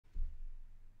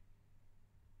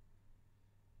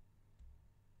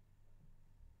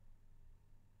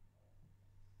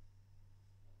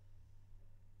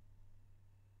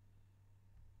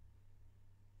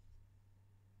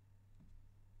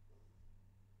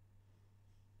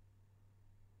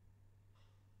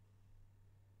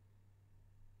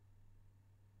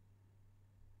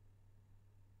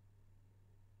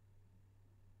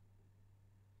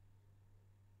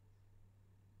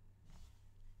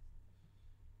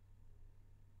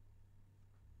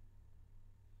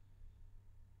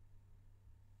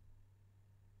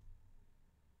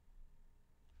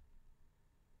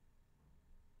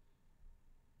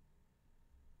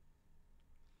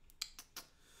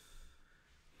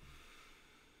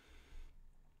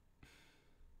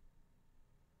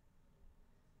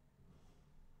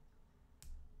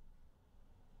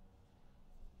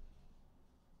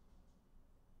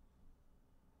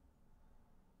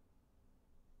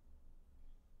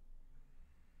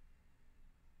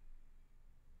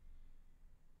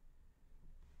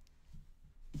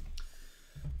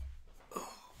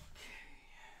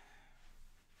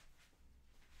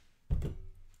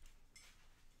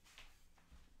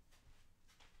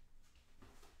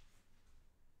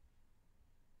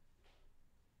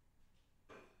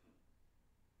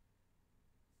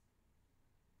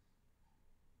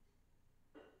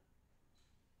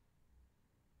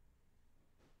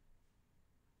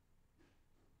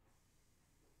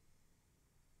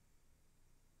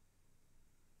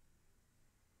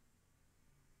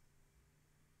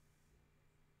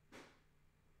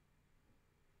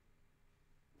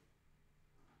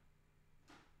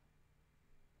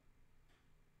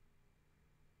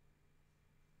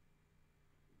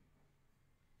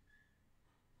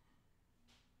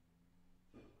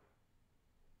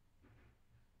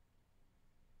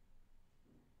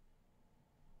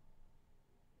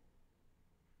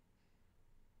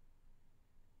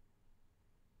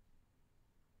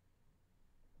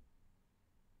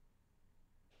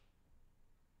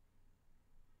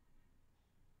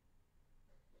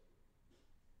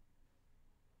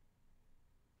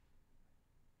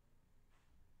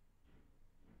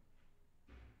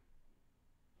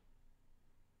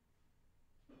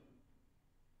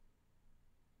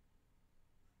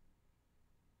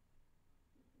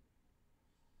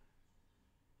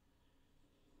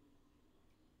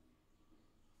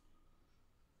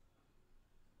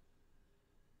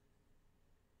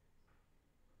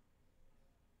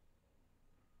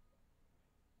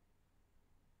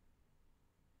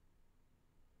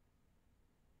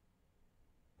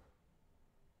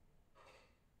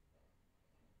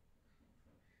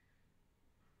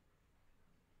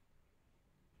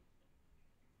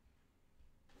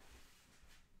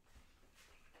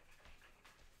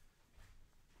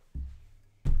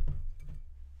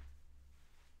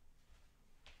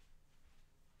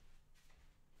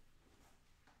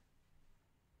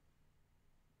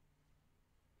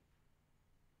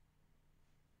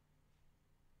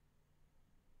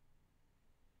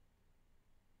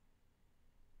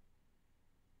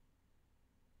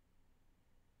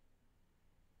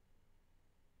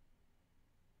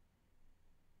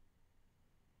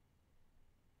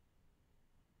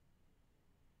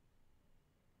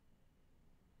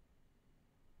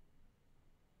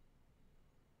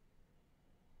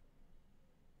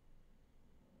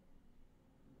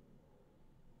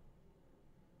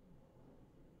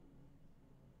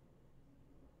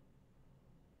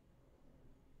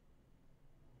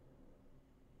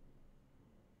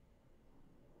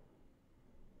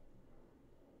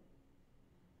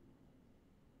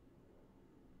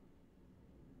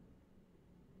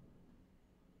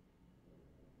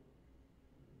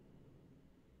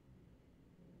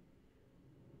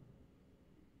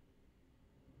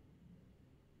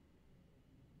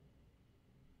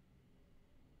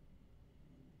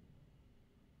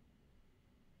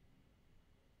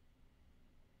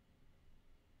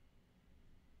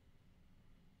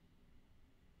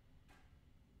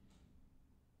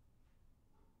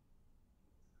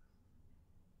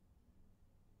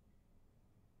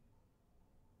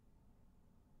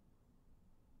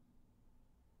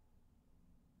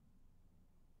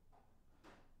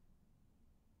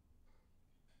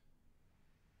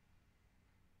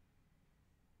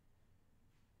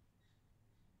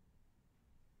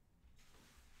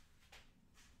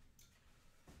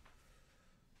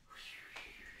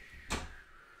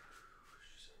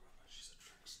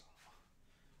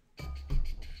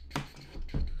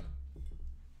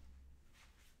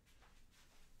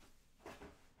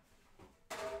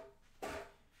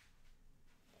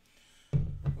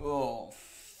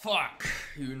Fuck.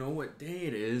 You know what day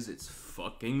it is? It's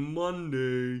fucking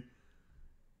Monday.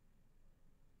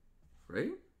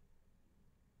 Right?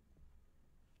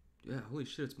 Yeah, holy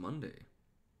shit, it's Monday.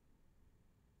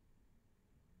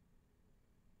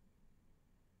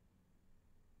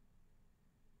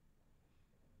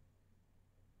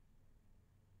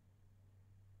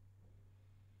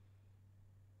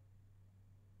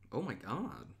 Oh my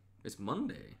god. It's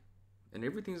Monday. And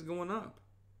everything's going up.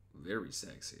 Very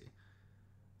sexy.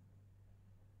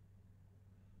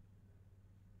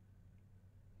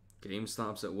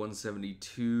 GameStop's at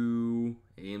 172.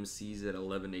 AMC's at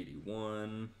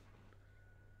 1181.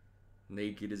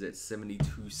 Naked is at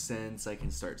 72 cents. I can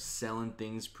start selling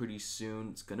things pretty soon.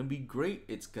 It's gonna be great.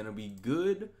 It's gonna be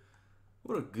good.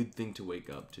 What a good thing to wake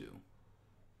up to.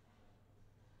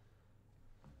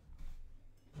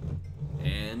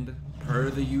 And per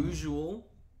the usual,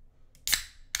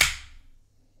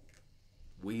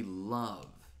 we love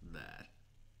that.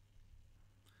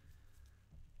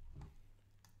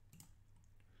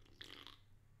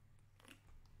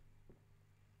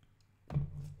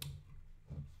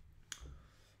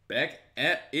 Back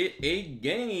at it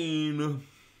again.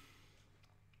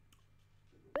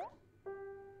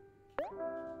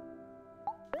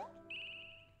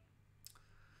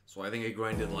 So I think I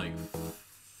grinded like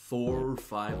 4 or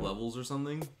 5 levels or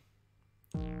something.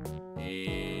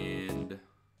 And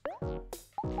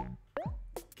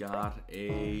got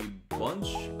a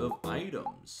bunch of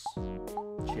items.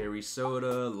 Cherry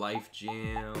soda, life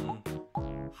jam,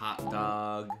 hot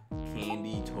dog,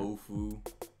 candy, tofu.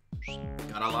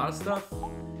 Got a lot of stuff.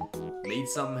 Made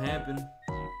something happen.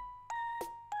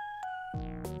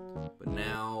 But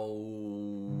now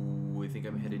I think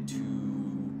I'm headed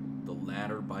to the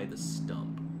ladder by the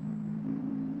stump.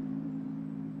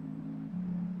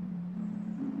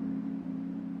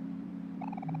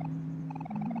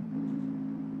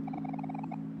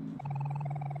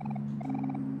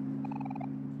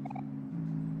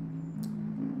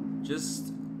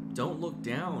 Just don't look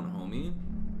down, homie.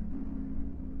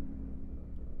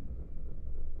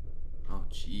 Oh,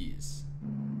 jeez.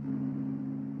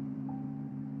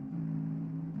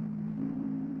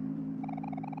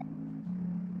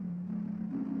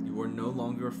 You are no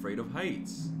longer afraid of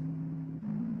heights.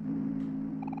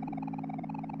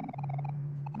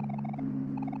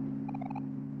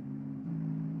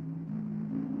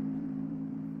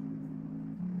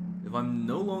 If I'm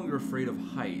no longer afraid of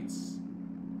heights,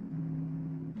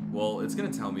 well, it's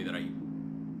gonna tell me that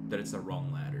it's the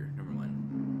wrong ladder. Never mind.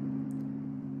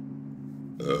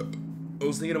 I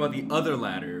was thinking about the other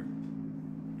ladder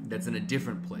that's in a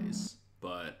different place,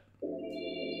 but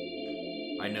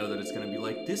I know that it's gonna be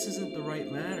like, this isn't the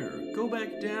right ladder. Go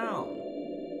back down.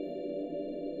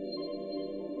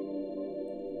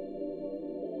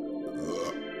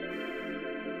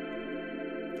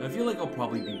 I feel like I'll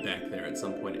probably be back there at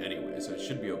some point anyway, so it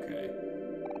should be okay.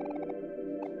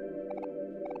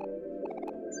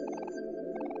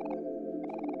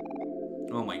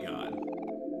 Oh my god.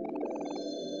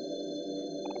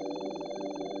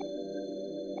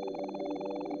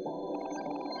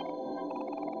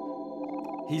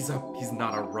 He's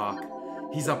not a rock.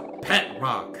 He's a pet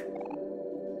rock.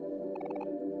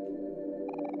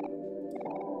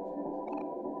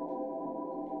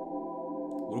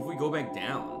 What if we go back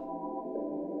down?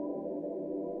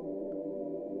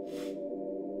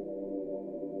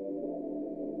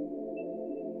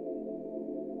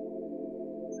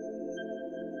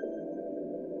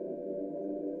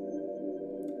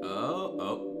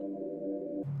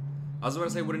 I was about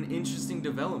to say, what an interesting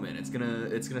development. It's gonna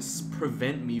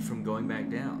prevent me from going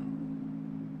back down.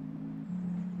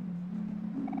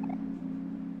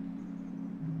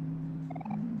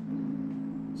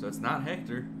 So it's not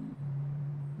Hector.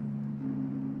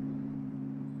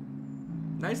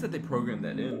 Nice that they programmed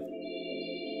that in.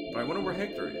 But I wonder where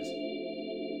Hector is.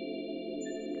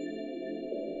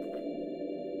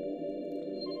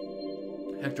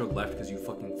 Hector left because you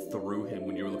fucking threw him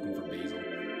when you were looking for Basil.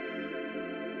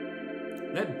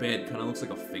 That bed kind of looks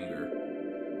like a finger.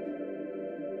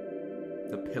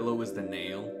 The pillow is the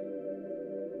nail.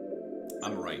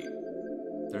 I'm right.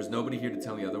 There's nobody here to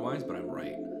tell me otherwise, but I'm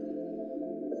right.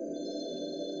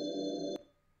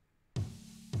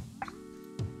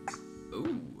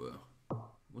 Ooh.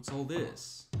 What's all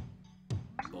this?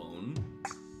 Bone.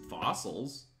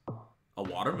 Fossils. A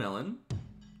watermelon.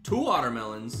 2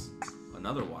 watermelons.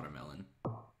 Another watermelon.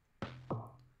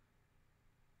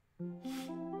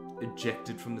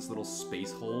 Ejected from this little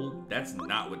space hole. That's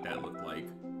not what that looked like.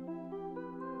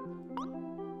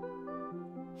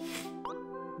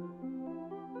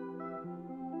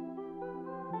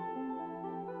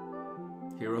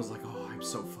 Hero's like, oh, I'm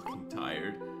so fucking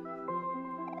tired.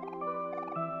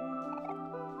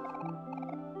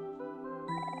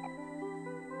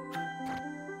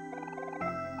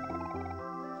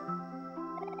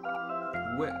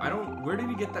 Where did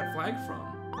he get that flag from?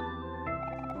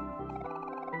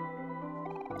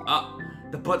 Ah,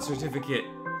 the butt certificate.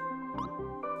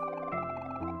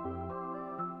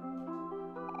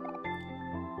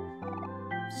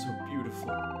 So beautiful.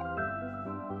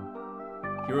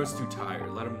 Hero's too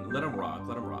tired. Let him rock.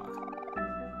 Let him rock.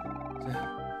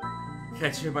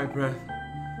 Catching my breath.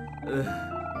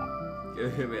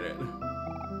 Give him a minute.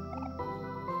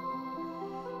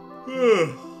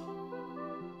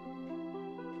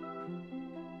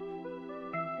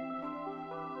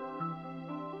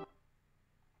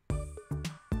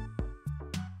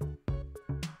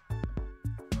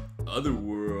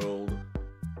 Otherworld.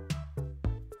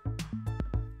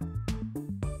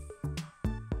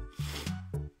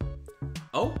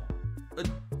 Oh,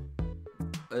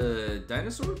 a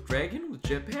dinosaur dragon with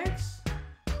jetpacks?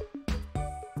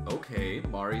 Okay,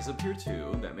 Mari's up here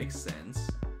too. That makes sense.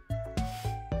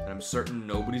 And I'm certain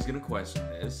nobody's gonna question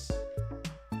this.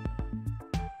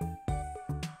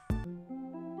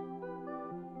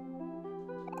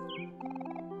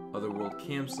 Otherworld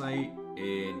campsite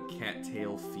in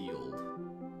Cattail Field.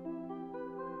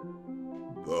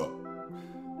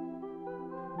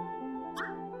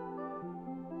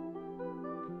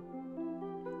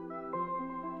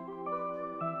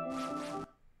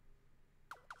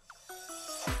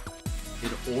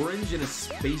 An orange and a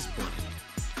space bunny.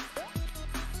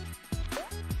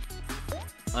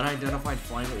 Unidentified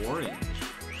flying orange.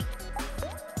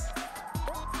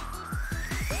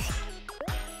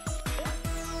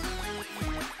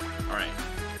 Alright.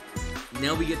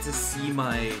 Now we get to see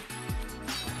my...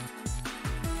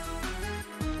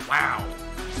 Wow!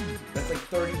 That's like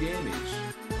 30 damage.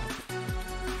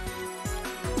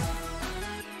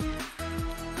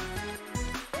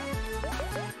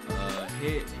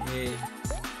 Hit.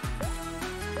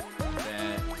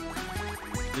 That.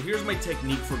 So here's my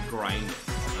technique for grinding.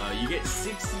 You get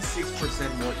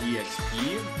 66% more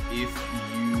EXP if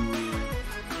you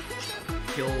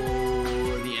kill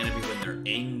the enemy when they're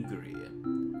angry.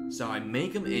 So I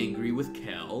make them angry with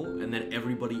Kel, and then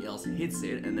everybody else hits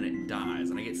it, and then it dies.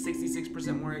 And I get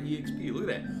 66% more EXP. Look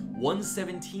at that.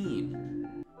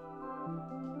 117.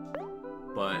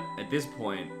 But at this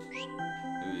point,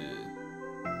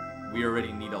 we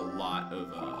already need a lot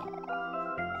of,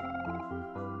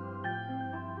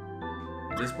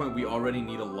 at this point, we already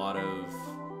need a lot of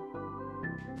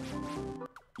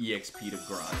EXP to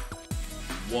grind.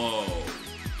 Whoa.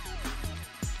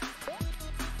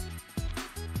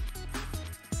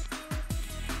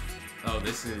 Oh,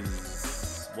 this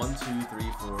is 1, 2,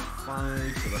 3, 4,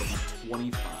 5, so that'll be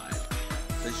 25.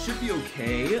 That should be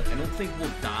okay. I don't think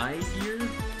we'll die here,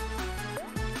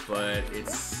 but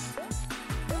it's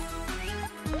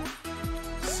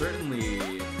certainly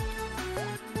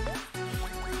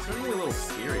a little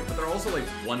scary, but they're also like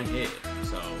one hit,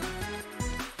 so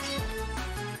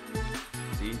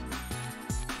see?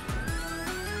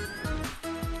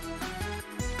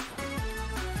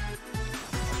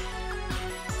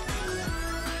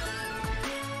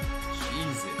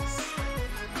 Jesus.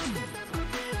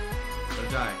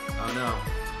 Don't die. Oh no.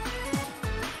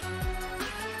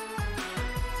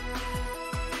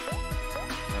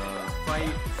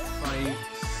 Fight.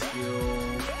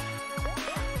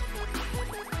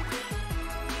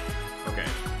 Okay,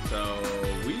 so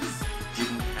we just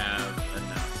didn't have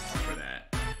enough for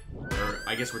that. Or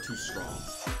I guess we're too strong.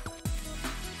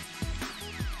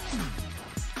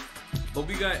 But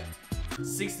we got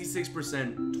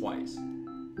 66% twice.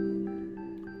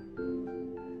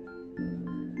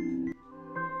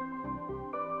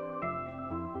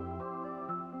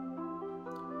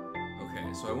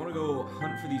 Okay, so I want to go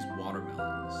hunt for these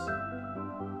watermelons.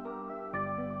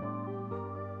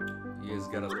 You guys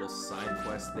got a little side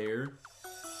quest there.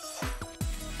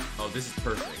 Oh, this is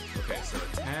perfect. Okay, so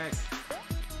attack,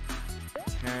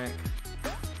 and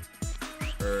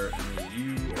then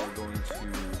you are going to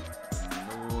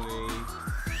annoy.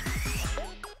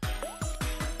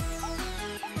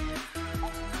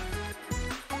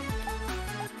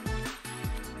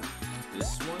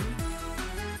 This one,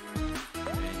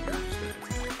 and you're just gonna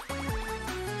attack.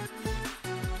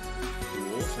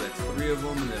 Cool, so that's 3 of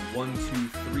them, and then 1, 2,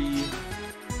 3.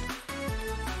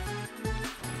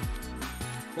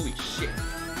 Holy shit.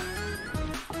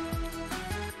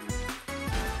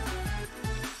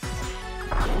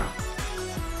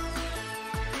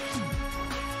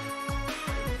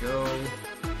 Go.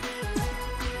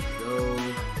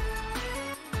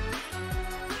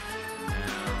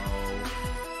 Now.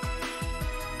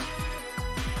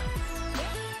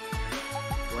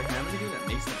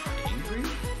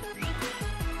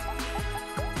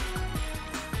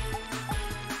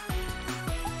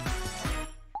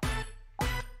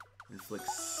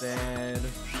 sad.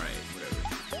 Alright, whatever.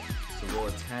 So we'll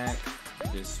attack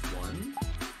this one.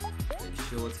 Then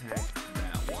she'll attack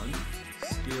that one.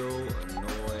 Skill,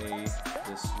 annoy,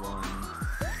 this one,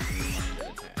 and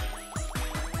attack.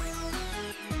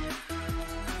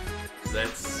 So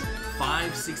that's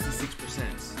 566%.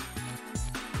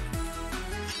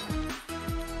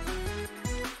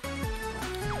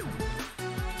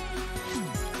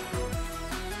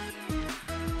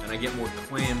 And I get more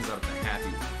clams out of the happy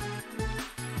one.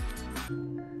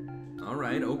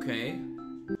 Alright, okay.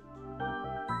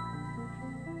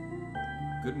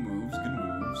 Good moves, good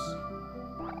moves.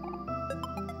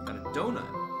 Got a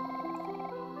donut.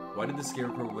 Why did the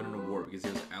Scarecrow win an award? Because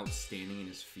he was outstanding in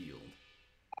his field.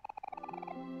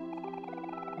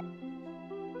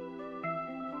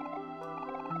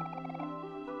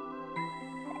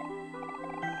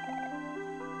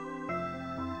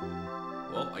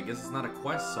 Well, I guess it's not a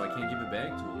quest, so I can't give it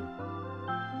back to him.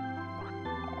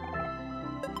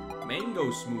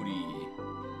 Mango smoothie.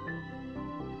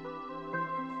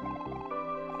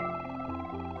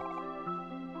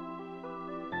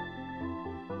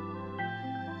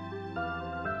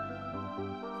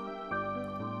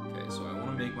 So I want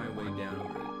to make my way down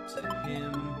over to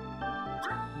him,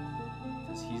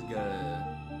 because he's got a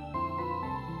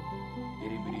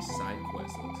itty-bitty side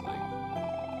quest, it looks like.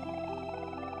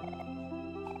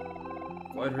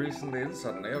 Quite recently and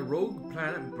suddenly, a rogue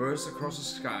planet burst across the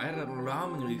sky at an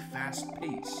alarmingly fast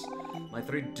pace. My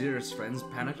three dearest friends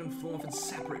panicked and flew off in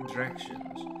separate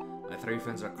directions. My three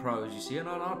friends are crows, you see, and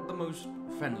are not the most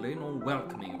friendly nor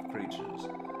welcoming of creatures.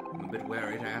 I'm a bit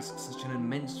wary to ask such an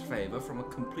immense favor from a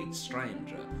complete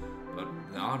stranger, but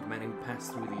there aren't many who pass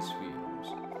through these fields.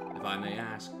 If I may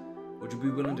ask, would you be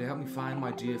willing to help me find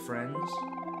my dear friends?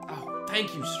 Oh,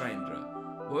 thank you, stranger.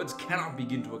 Words cannot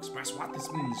begin to express what this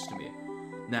means to me.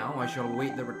 Now I shall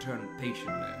await their return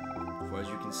patiently, for as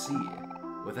you can see,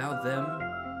 without them,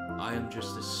 I am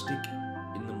just a stick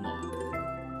in the mud.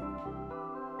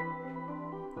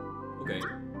 Okay,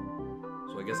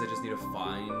 so I guess I just need to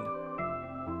find...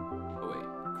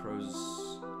 Crow's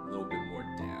a little bit more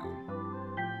down.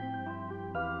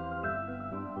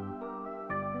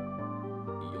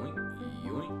 Yoink,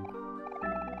 yoink.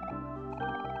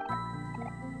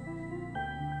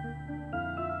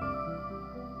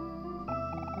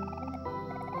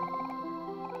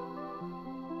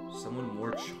 Someone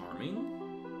more charming?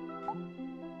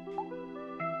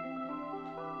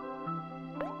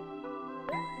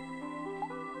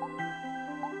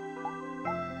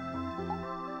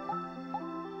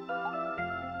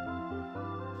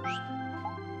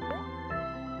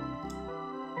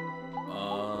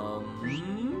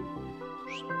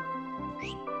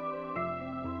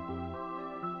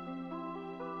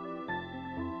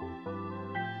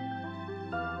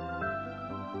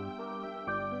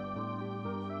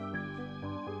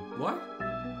 What?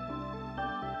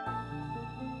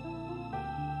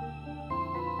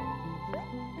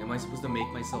 Am I supposed to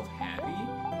make myself happy?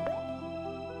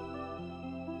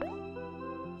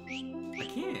 I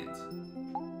can't.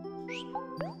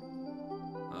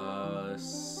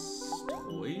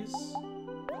 Toys?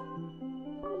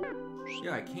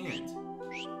 Yeah, I can't.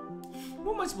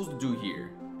 What am I supposed to do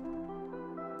here?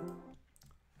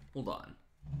 Hold on.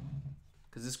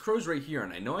 Because this crow's right here,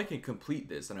 and I know I can complete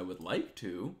this, and I would like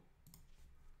to.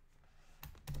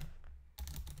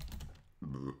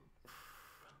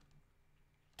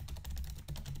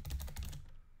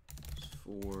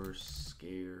 For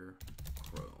Scarecrow.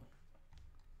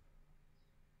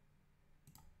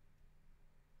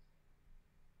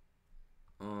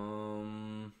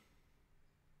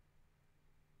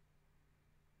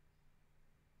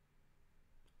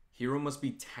 Hero must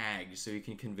be tagged so you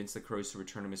can convince the crows to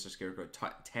return to Mr. Scarecrow.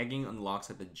 Tagging unlocks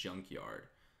at the junkyard.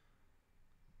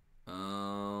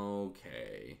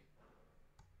 Okay.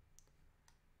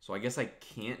 So I guess I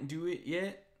can't do it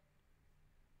yet.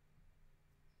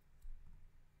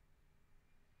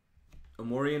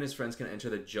 Omori and his friends can enter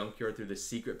the junkyard through the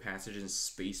secret passage in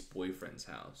Space Boyfriend's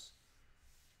house.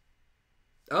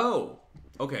 Oh,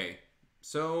 okay.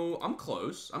 So I'm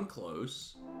close. I'm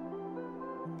close.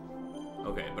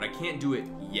 Okay, but I can't do it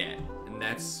yet, and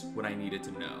that's what I needed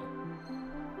to know.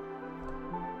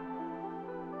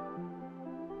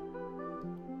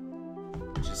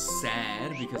 Which is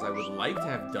sad, because I would like to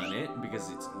have done it, because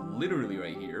it's literally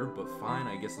right here, but fine,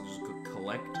 I guess I'll just go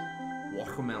collect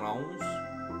watermelons.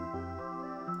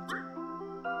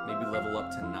 Maybe level up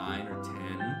to 9 or 10.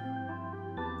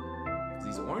 Because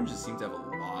these oranges seem to have a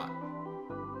lot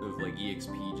of, like,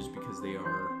 EXP, just because they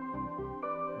are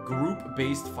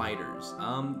group-based fighters.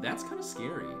 That's kind of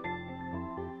scary.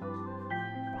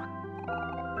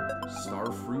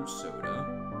 Starfruit soda.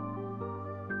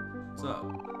 What's up?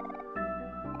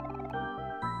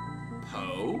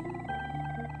 Poe?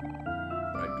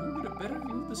 But I do get a better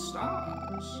view of the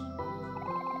stars.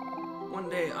 One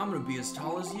day, I'm gonna be as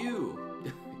tall as you.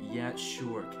 Yeah,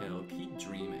 sure, Kel. Keep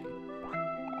dreaming.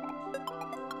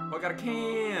 Oh, I got a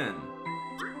can!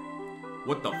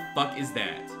 What the fuck is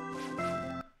that?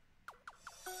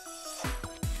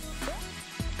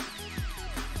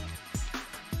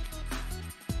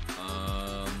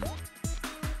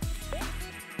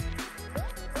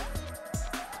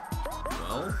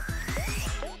 Well...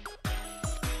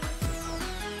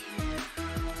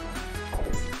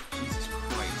 Jesus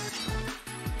Christ.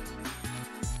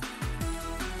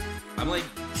 I'm like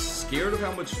scared of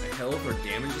how much health or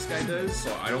damage this guy does,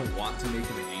 so I don't want to make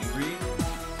him angry.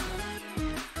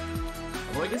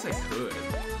 Well, I guess I could.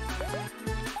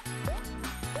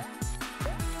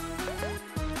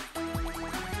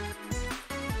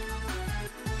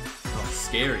 Oh,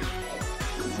 scary.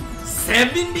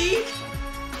 70?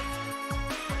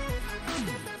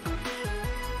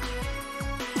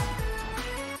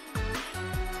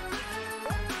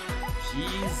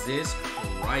 Jesus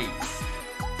Christ.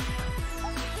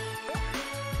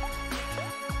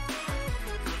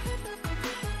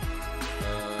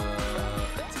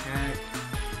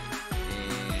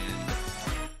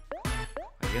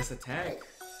 Attack.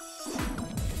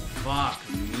 Fuck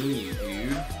me,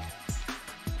 dude.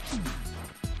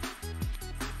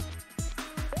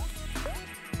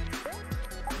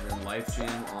 And then life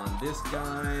jam on this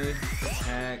guy.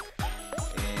 Attack.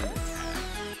 And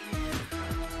attack.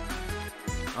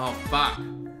 Oh, fuck.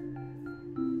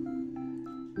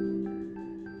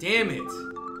 Damn it.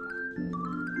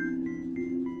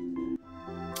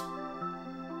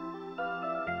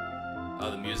 Oh,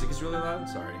 the music is really loud?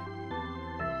 Sorry.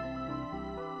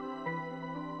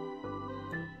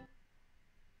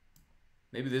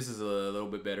 Maybe this is a little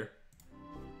bit better.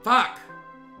 Fuck!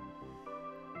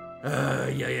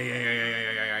 Yeah.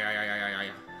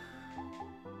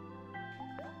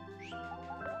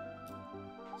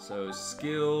 So,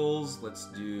 skills, let's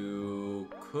do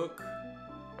cook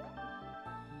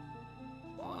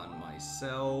on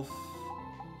myself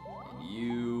and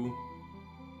you.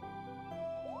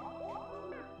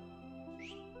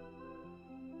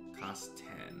 Cost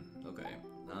 10. Okay.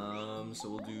 So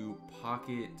we'll do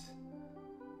pocket.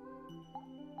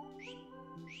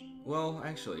 Well,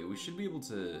 actually, we should be able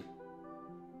to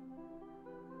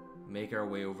make our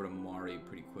way over to OMORI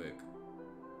pretty quick.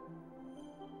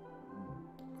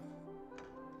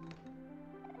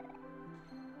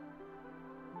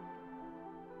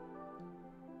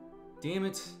 Damn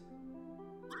it.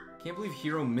 Can't believe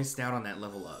Hero missed out on that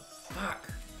level up. Fuck.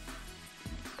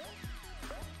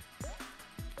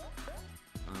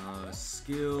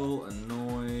 Skill,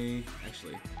 annoy.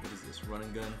 Actually, what is this? Run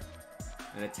and gun.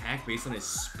 An attack based on his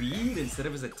speed instead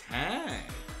of his attack.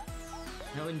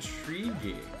 How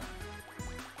intriguing.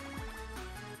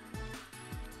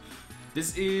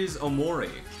 This is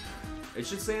OMORI. It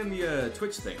should say in the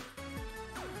Twitch thing.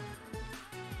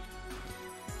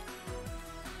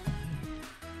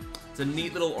 It's a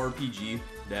neat little RPG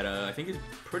that I think is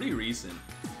pretty recent.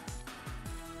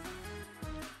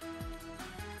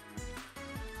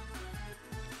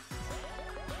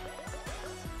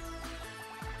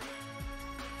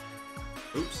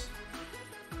 Oops.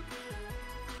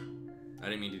 I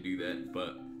didn't mean to do that,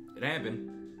 but it happened.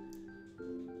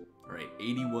 Alright,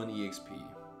 81 EXP.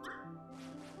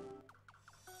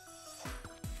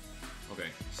 Okay,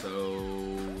 so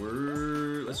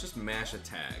let's just mash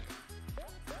attack.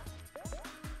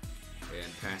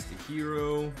 And pass the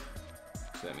hero.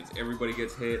 So that means everybody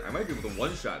gets hit. I might be able to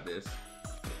one-shot this.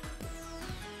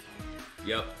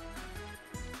 Yep.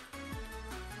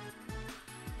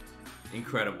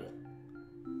 Incredible.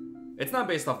 It's not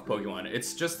based off of Pokemon.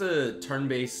 It's just a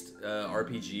turn-based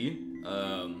RPG.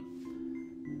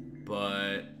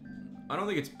 But I don't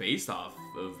think it's based off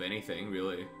of anything,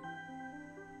 really.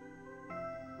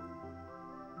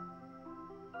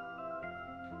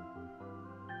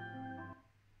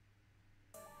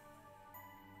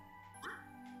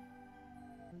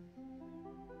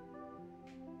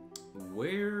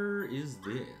 Where is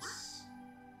this?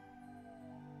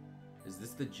 Is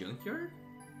this the junkyard?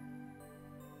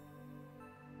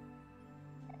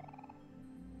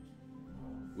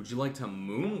 Would you like to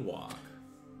moonwalk?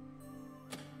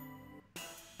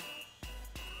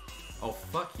 Oh,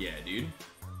 fuck yeah, dude.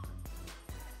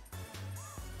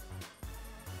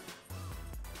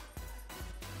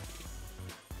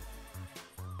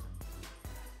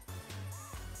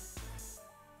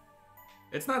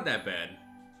 It's not that bad.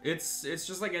 It's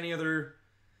just like any other...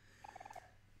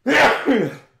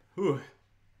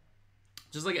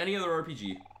 Just like any other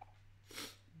RPG.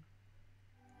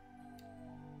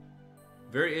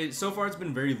 So far it's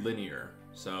been very linear,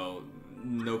 so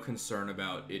no concern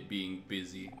about it being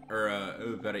busy, or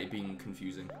about it being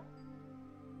confusing.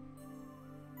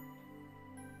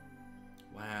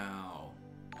 Wow.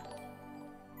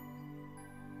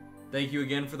 Thank you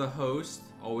again for the host,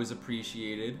 always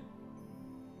appreciated.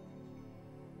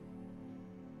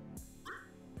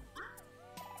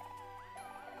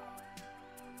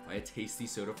 Buy a tasty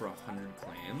soda for 100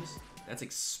 clams? That's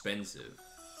expensive.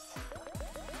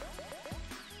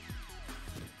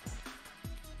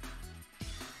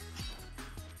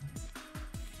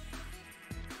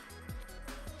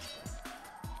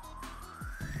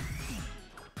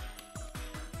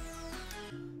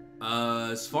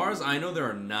 As far as I know, there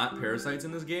are not parasites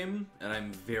in this game, and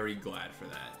I'm very glad for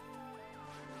that.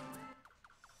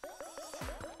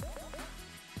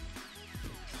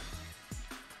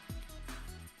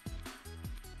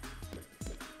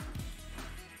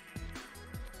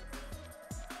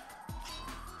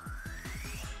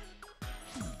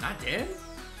 Not dead?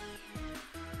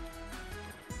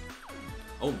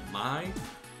 Oh my.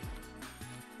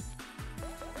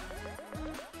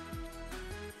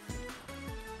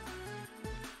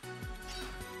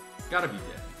 Gotta be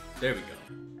dead. There we go.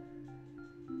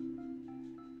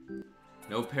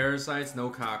 No parasites, no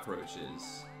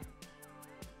cockroaches.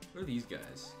 What are these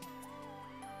guys?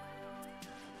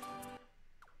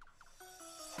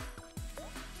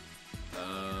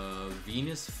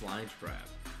 Venus flytrap.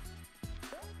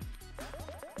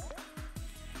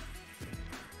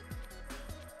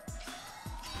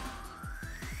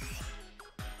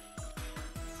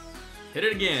 Hit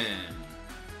it again.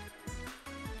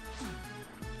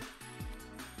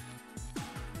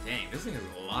 Dang, this thing has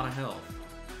a lot of health.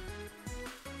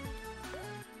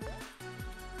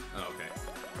 Oh, okay.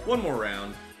 One more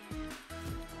round.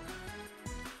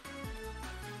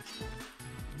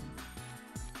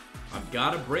 I've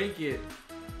gotta break it.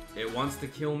 It wants to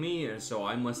kill me, and so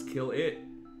I must kill it.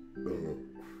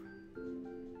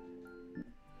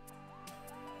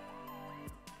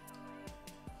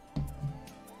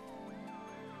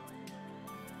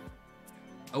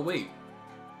 Oh, wait.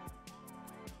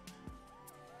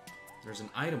 There's an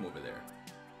item over there.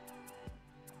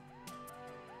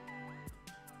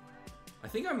 I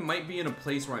think I might be in a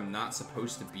place where I'm not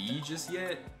supposed to be just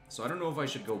yet, so I don't know if I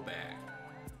should go back.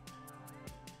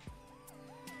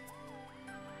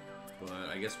 But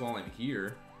I guess while I'm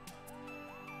here...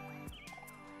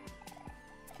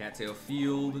 Cattail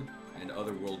Field and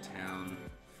Otherworld Town,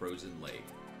 Frozen Lake.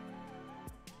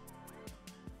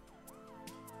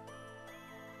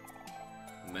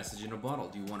 A message in a bottle.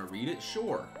 Do you want to read it?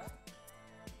 Sure.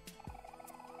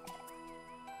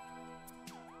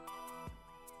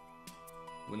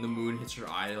 When the moon hits your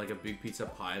eye like a big pizza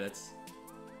pie, that's...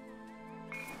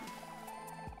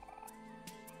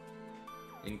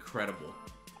 incredible.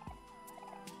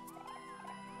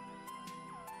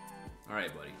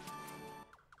 Alright, buddy.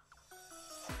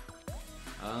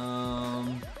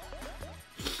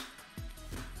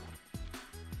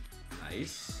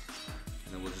 Nice.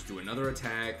 And then we'll just do another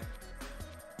attack.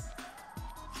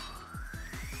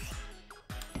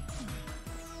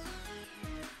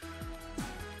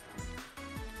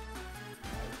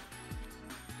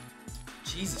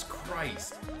 Jesus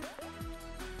Christ.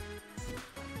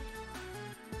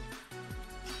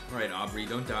 Alright, Aubrey,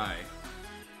 don't die.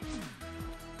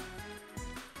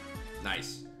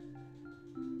 Nice.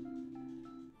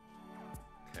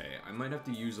 Okay, I might have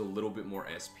to use a little bit more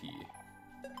SP.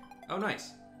 Oh,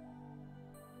 nice.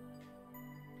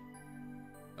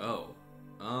 Oh.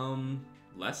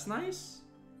 Less nice?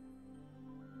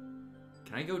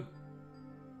 Can I go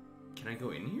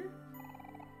in here?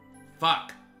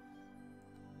 Fuck!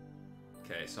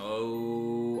 Okay,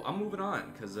 so I'm moving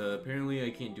on, because apparently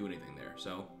I can't do anything there,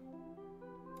 so.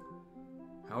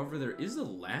 However, there is a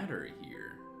ladder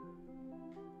here.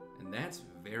 And that's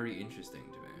very interesting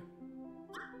to me.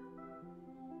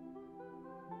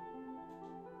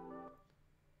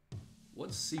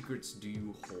 What secrets do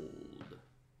you hold?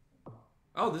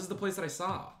 Oh, this is the place that I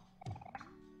saw.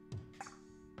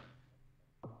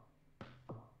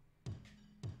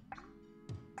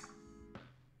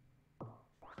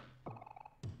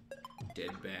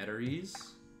 Dead batteries.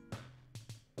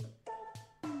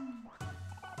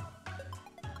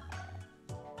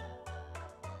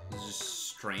 This is just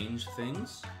strange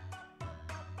things.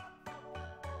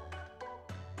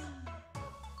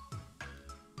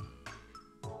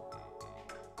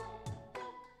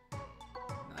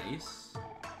 Nice.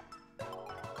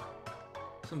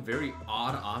 Some very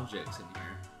odd objects in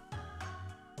here.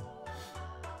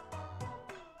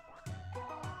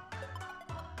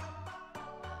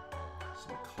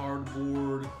 Some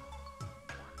cardboard.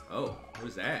 Oh, What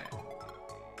is that?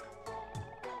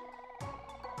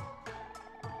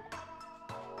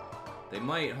 They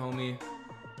might, homie.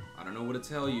 I don't know what to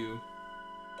tell you.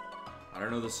 I don't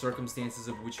know the circumstances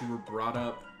of which you were brought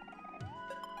up.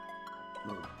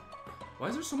 Why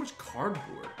is there so much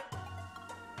cardboard?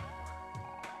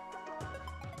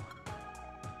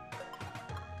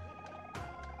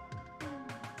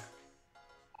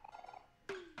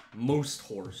 Most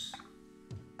horse.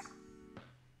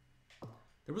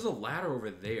 There was a ladder over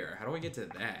there. How do I get to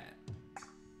that?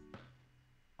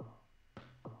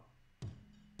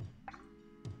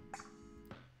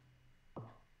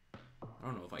 I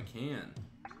don't know if I can.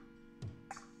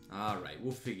 Alright,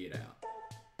 we'll figure it out.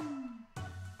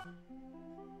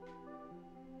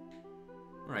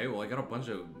 Alright, well I got a bunch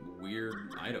of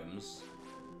weird items.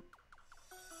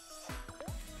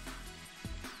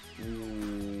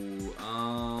 Ooh,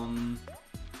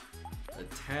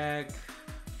 attack.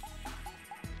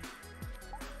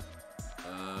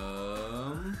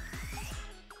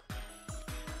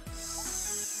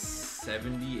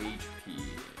 70 HP.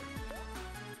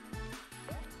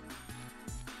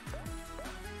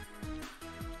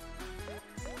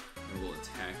 And we'll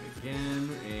attack again,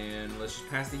 and let's just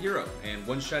pass the hero and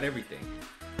one-shot everything.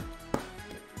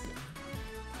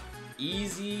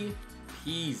 Easy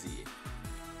peasy.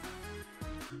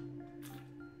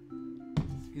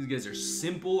 These guys are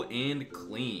simple and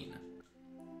clean.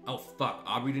 Oh fuck,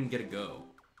 Aubrey didn't get a go.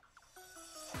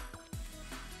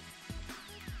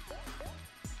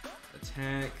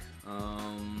 Attack,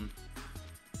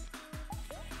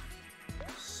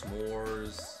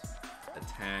 s'mores,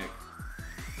 attack,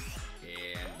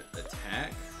 and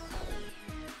attack.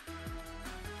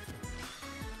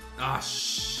 Ah,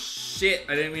 shit,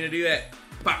 I didn't mean to do that.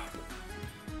 Fuck.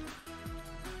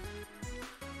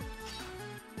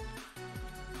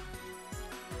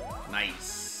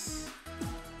 Nice.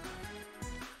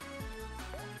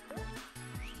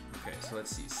 Okay, so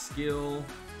let's see. Skill.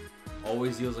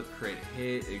 Always deals a crit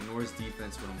hit. Ignores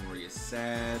defense when OMORI is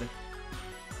sad.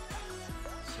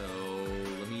 So,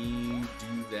 let me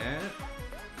do that.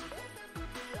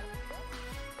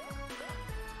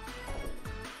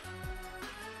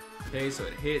 Okay, so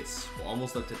it hits. We're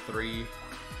almost up to 3.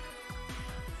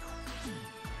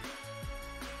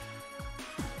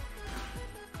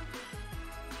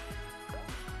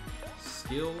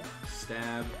 Skill,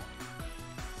 stab,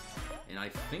 and I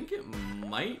think it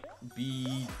might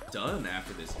be done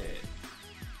after this hit.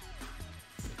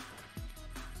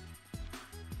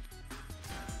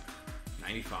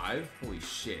 $95? Holy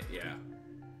shit, yeah.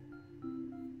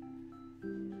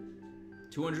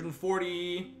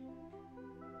 240.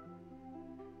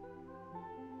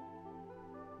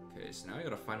 Okay, so now I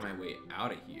gotta find my way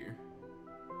out of here.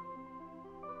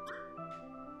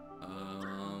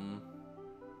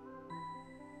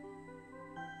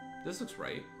 This looks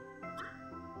right.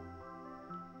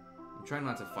 I'm trying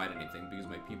not to fight anything because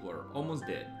my people are almost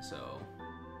dead, so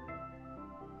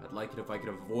I'd like it if I could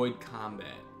avoid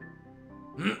combat.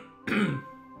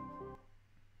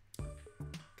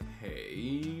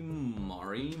 Okay,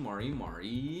 Mari.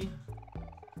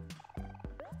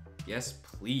 Yes,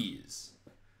 please.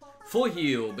 Full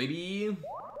heal, baby.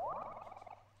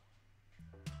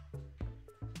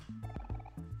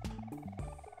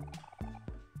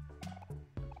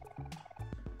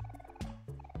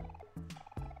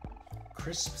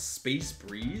 Crisp space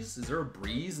breeze? Is there a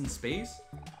breeze in space?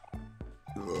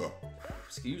 Ugh.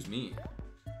 Excuse me.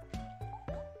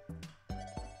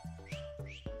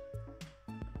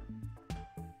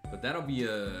 But that'll be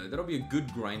a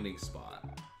good grinding spot.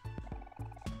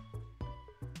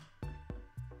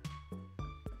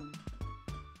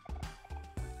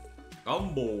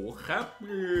 Combo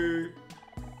happy.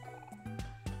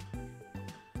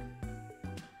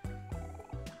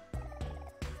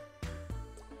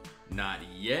 Not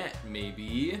yet,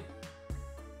 maybe.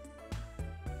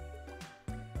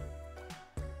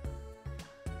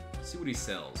 See what he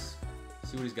sells.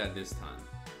 See what he's got this time.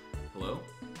 Hello?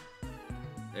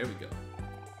 There we go.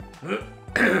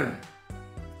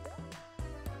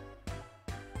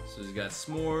 So he's got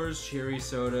s'mores, cherry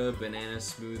soda, banana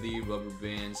smoothie, rubber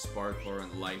band, sparkler,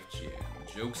 and life jam.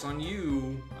 Joke's on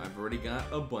you. I've already got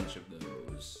a bunch of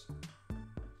those.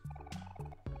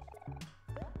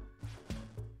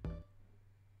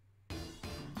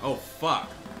 Oh,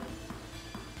 fuck.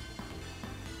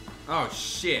 Oh,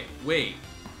 shit. Wait.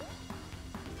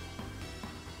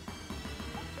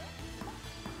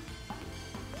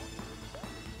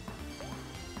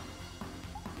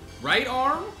 Right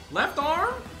arm? Left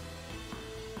arm?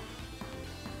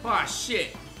 Ah,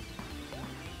 shit.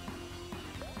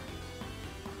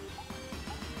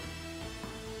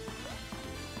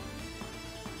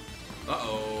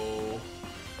 Uh-oh.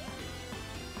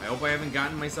 I hope I haven't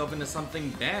gotten myself into something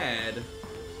bad.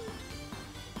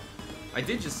 I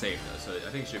did just save though, so I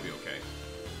think it should be okay.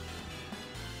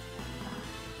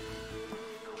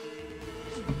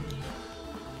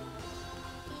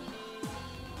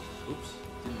 Oops.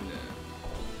 Didn't,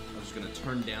 I was just gonna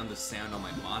turn down the sound on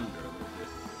my monitor a little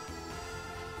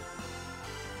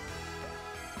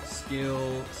bit.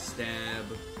 Skill, stab,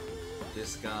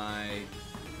 this guy.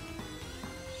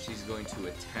 She's going to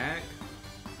attack.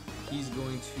 He's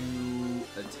going to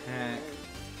attack.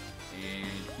 And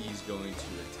he's going to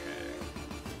attack.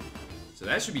 So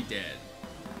that should be dead.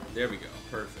 There we go.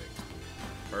 Perfect.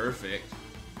 Perfect.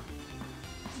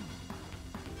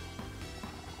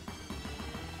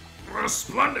 A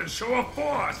splendid show of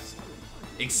force!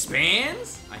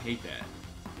 Expands? I hate that.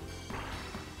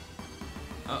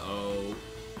 Uh-oh.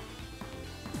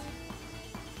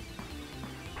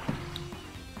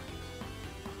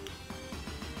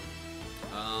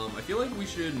 I feel like we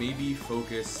should maybe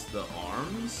focus the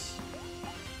arms.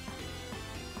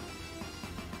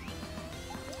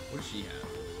 What does she have?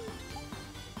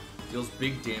 Deals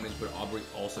big damage, but Aubrey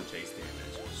also takes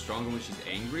damage. Stronger when she's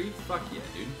angry? Fuck yeah,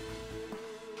 dude.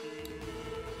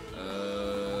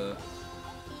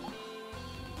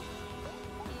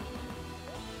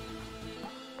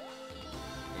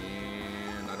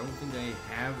 And I don't think I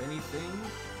have anything.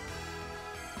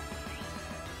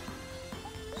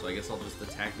 So I guess I'll just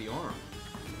attack the arm.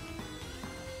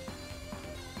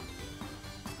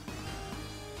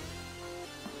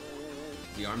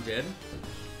 Is the arm dead?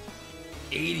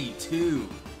 82!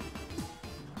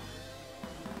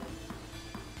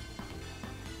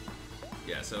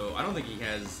 Yeah, so I don't think he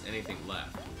has anything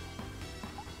left.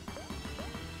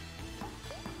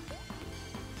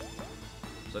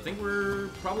 So I think we're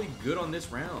probably good on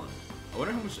this round. I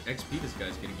wonder how much XP this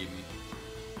guy's gonna give me.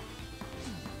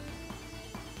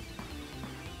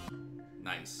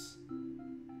 Nice.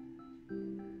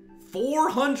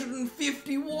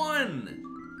 451!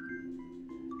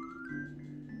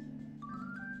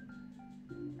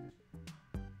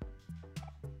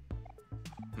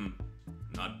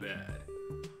 Not bad.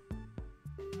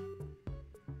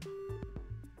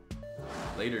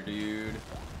 Later, dude.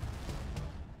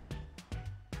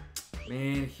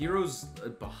 Man, Hero's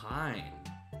behind.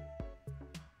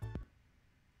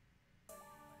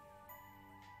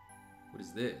 What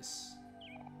is this?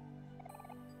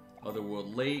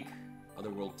 Otherworld Lake,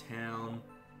 Otherworld Town,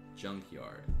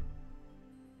 Junkyard.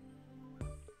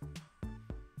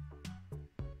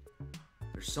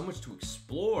 There's so much to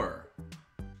explore.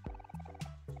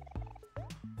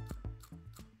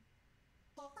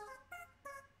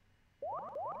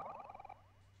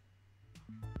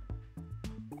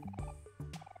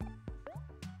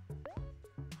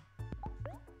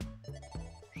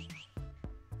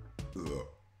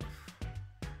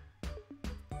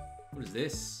 What is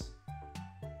this?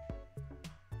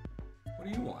 What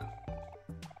do you want?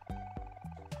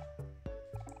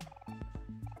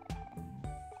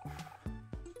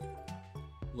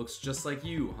 Looks just like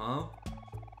you, huh?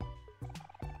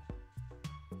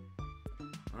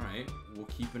 Alright, we'll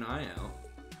keep an eye out.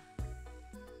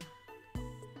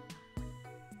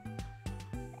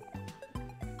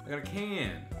 I got a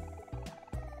can.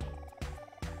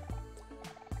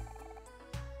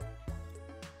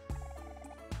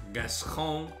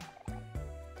 Gascon.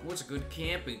 What's a good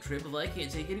camping trip if I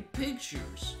can't take any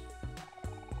pictures?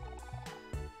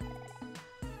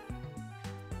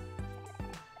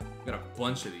 Got a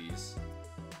bunch of these.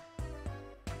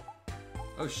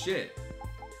 Oh shit.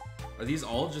 Are these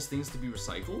all just things to be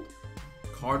recycled?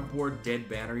 Cardboard, dead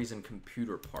batteries, and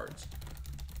computer parts.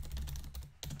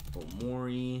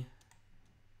 OMORI.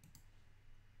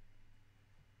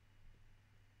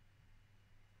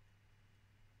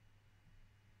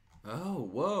 Oh,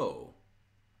 whoa.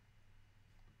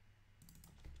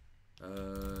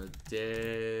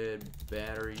 Dead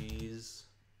batteries.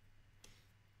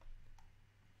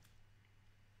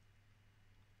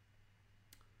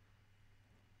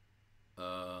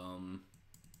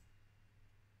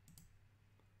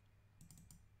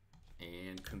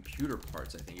 And computer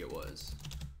parts, I think it was.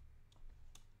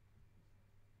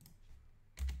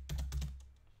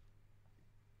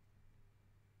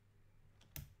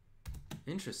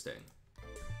 Interesting.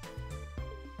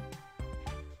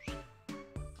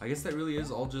 I guess that really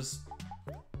is all just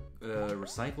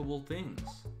recyclable things.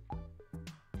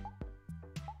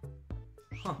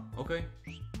 Huh, okay.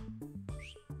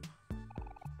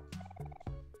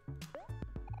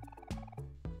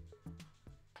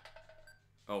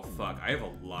 Oh fuck, I have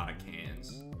a lot of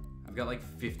cans. I've got like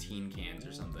 15 cans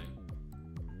or something.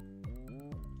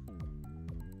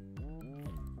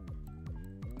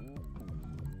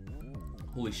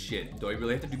 Holy shit. Do I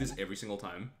really have to do this every single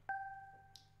time?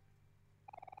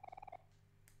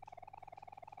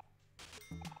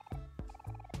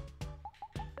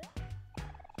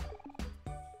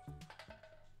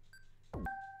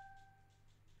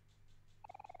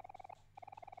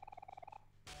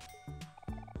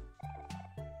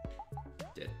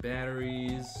 Dead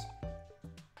batteries.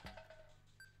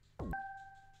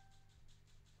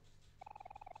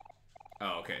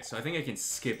 Oh, okay. So I think I can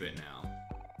skip it now.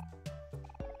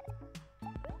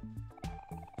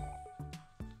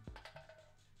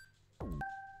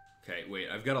 Okay, wait,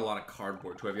 I've got a lot of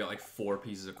cardboard too. I've got like 4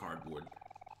 pieces of cardboard.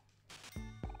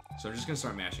 So I'm just gonna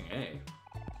start mashing A.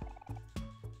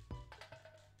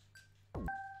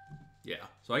 Yeah,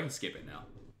 so I can skip it now.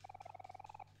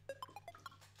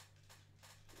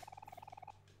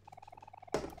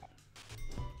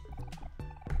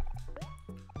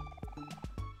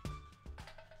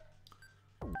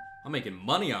 I'm making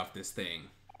money off this thing.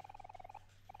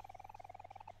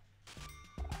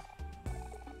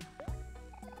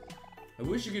 I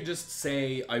wish you could just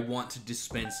say, I want to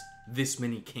dispense this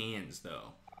many cans,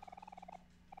 though.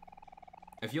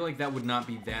 I feel like that would not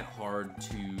be that hard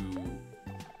to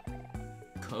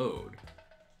code.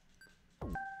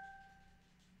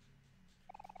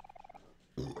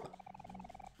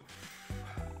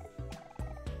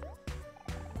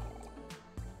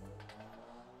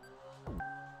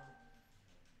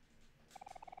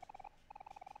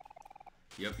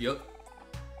 Yep.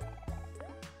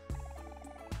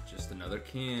 Just another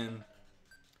can.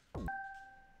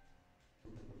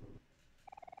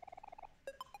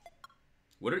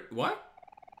 What?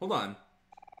 Hold on.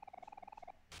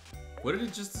 What did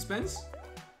it just dispense?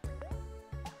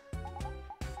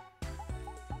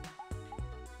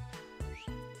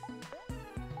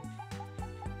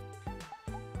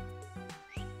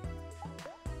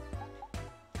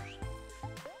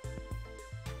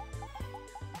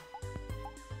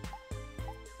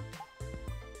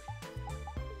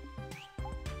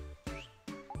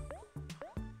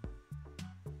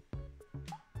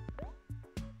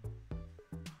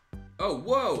 Oh,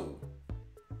 whoa!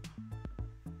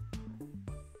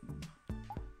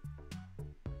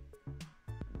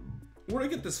 Where'd I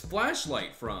get this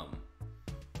flashlight from?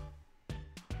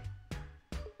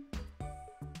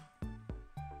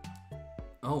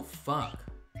 Oh, fuck.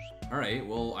 Alright,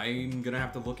 well, I'm gonna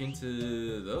have to look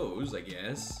into those, I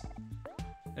guess.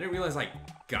 I didn't realize I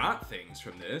got things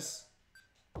from this.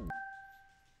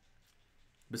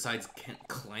 Besides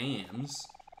clams.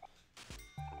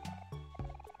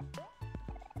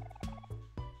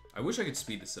 I wish I could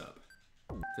speed this up.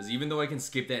 Because even though I can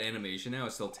skip that animation now,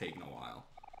 it's still taking a while.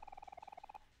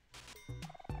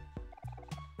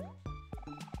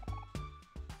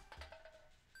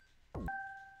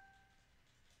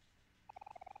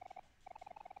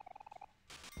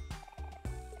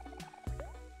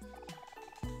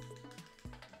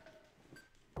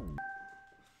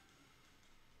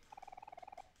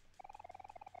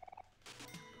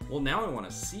 Well, now I want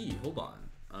to see. Hold on.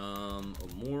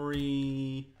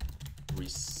 OMORI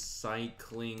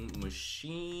recycling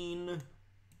machine.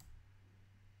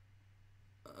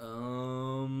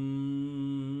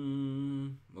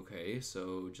 Okay,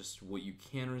 so just what you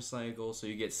can recycle. So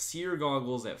you get seer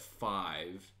goggles at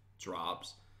 5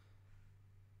 drops.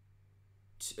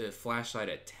 A flashlight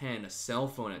at 10, a cell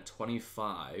phone at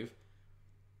 25,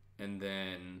 and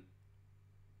then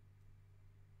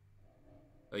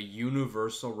a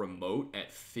universal remote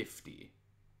at 50.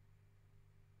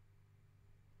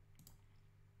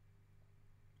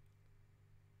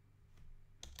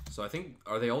 So I think,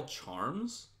 are they all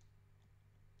charms?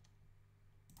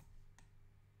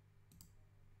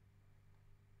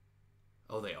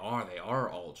 Oh, they are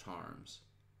all charms.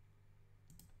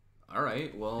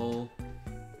 Alright, well,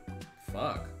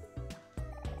 fuck.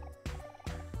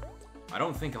 I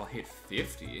don't think I'll hit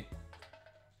 50.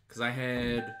 Because I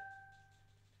had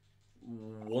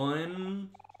 1,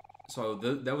 so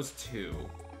that was 2.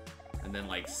 And then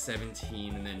like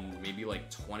 17, and then maybe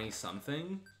like 20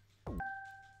 something.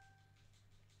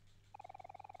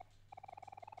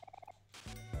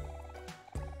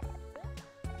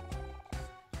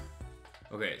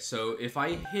 Okay, so if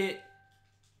I hit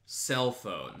cell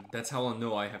phone, that's how I'll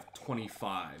know I have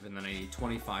 25, and then I need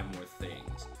 25 more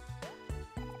things.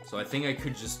 So I think I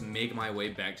could just make my way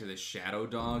back to the Shadow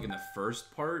Dog in the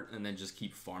first part, and then just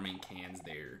keep farming cans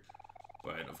there.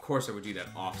 But of course I would do that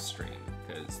off stream,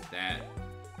 because that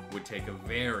would take a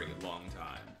very long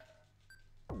time.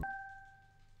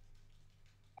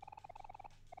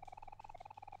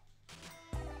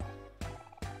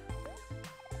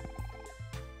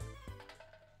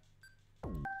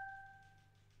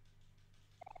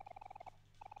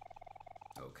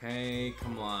 Okay,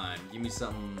 come on. Give me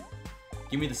something.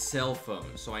 Give me the cell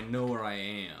phone so I know where I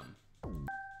am.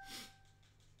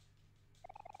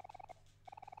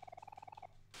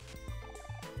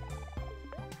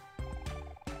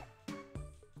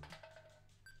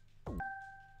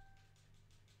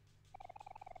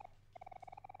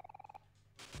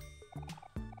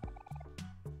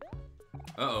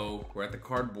 Uh-oh, we're at the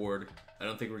cardboard. I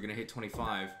don't think we're gonna hit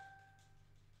 25.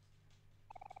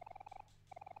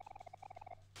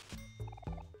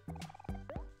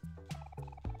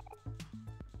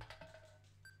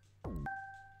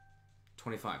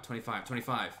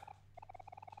 $25.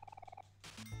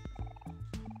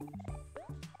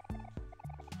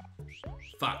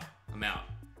 Fuck, I'm out.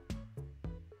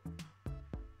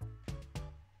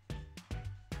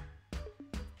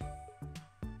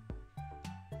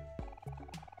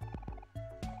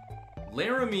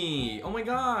 Laramie! Oh my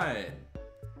god!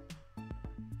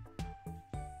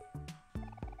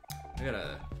 I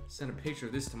gotta send a picture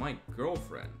of this to my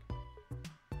girlfriend.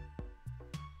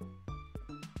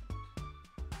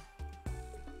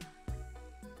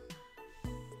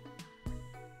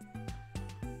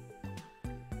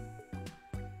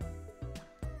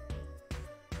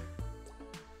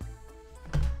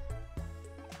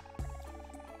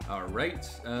 Alright,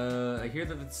 I hear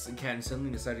that the captain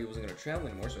suddenly decided he wasn't going to travel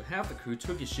anymore, so half the crew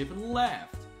took his ship and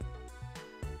left.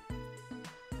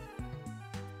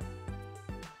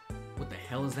 What the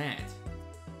hell is that?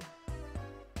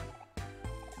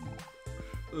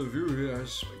 The view here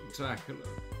is spectacular.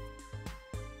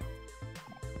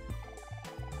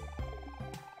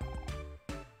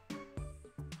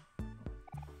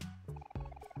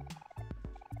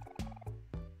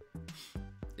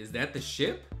 Is that the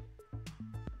ship?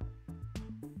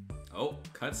 Oh,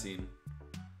 cutscene.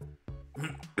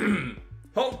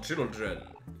 Halt, children!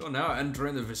 You're now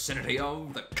entering the vicinity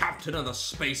of the captain of the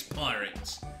space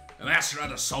pirates, the master of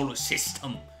the solar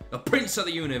system, the prince of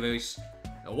the universe,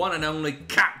 the one and only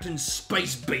Captain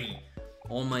Space B.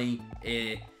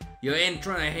 You're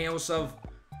entering the house of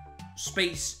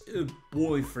Space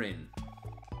Boyfriend.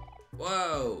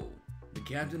 Whoa! The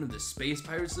captain of the space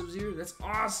pirates lives here? That's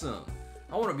awesome!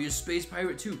 I want to be a space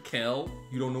pirate too, Kel.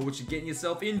 You don't know what you're getting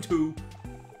yourself into.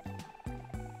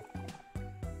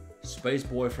 Space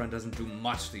Boyfriend doesn't do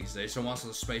much these days, so most of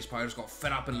the space pirates got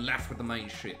fed up and left with the main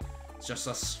ship. It's just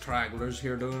us stragglers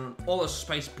here doing all the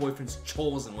Space Boyfriend's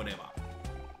chores and whatever.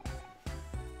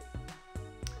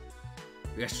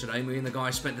 Yesterday, me and the guy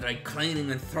spent the day cleaning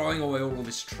and throwing away all of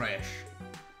his trash.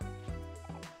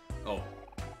 Oh.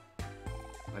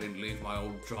 I didn't leave my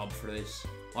old job for this.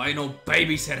 I ain't no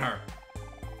babysitter.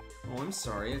 Oh, I'm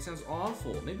sorry. It sounds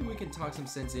awful. Maybe we can talk some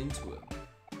sense into him.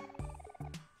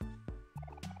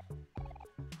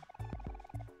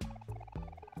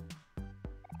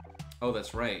 Oh,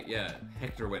 that's right. Yeah,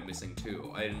 Hector went missing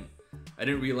too. I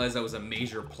didn't realize that was a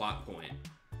major plot point.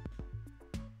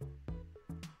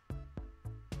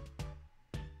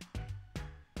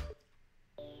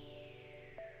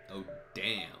 Oh,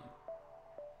 damn.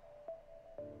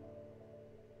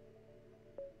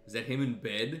 Is that him in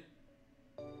bed?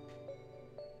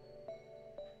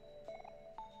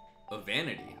 A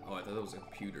vanity. Oh, I thought that was a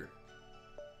computer.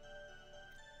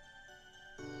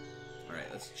 Alright,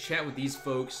 let's chat with these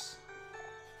folks.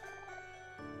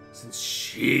 Since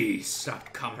she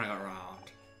stopped coming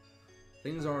around.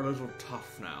 Things are a little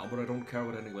tough now, but I don't care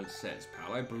what anyone says,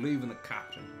 pal. I believe in the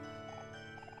captain.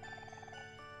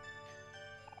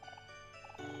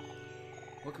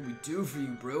 What can we do for you,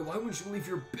 bro? Why wouldn't you leave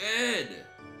your bed?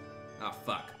 Ah,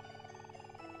 fuck.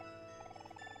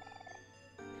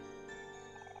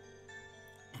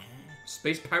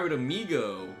 Space Pirate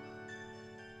Amigo.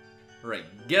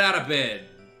 Alright, get out of bed,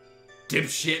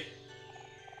 dipshit.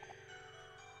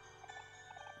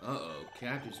 Uh-oh,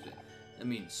 captain's bed. I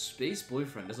mean, Space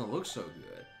Boyfriend doesn't look so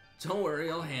good. Don't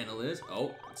worry, I'll handle this.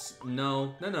 Oh,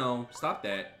 no, stop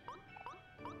that.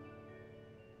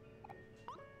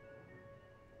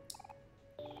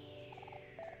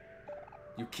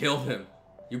 You killed him.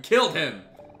 You killed him!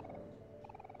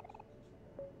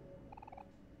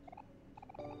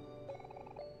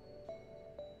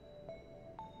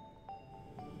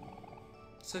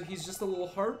 So he's just a little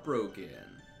heartbroken.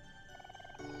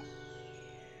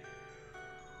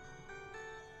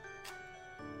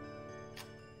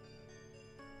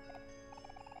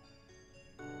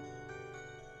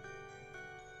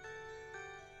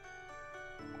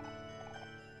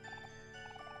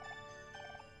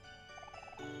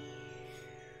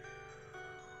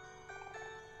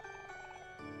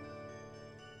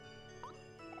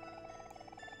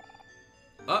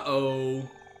 Uh-oh.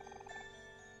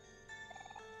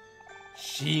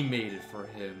 She made it for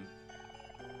him.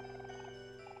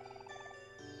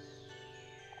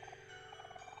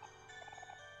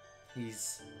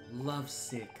 He's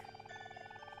lovesick.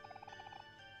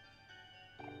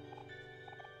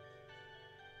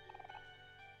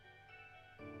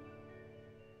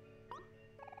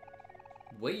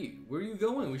 Wait, where are you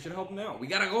going? We should help him out. We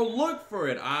gotta go look for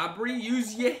it, Aubrey.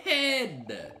 Use your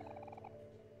head.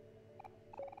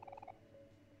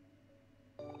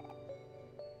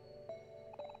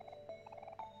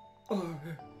 Oh,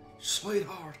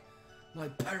 sweetheart, my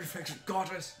perfect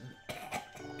goddess,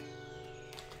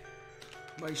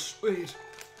 my sweet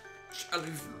jelly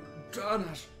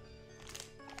donut.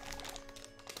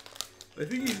 I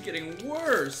think he's getting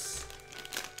worse.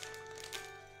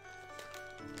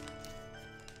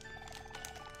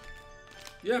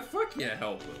 Yeah, fuck yeah,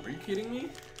 help him. Are you kidding me?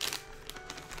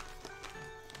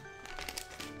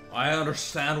 I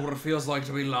understand what it feels like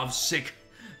to be lovesick,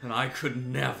 and I could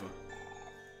never.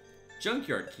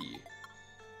 Junkyard key.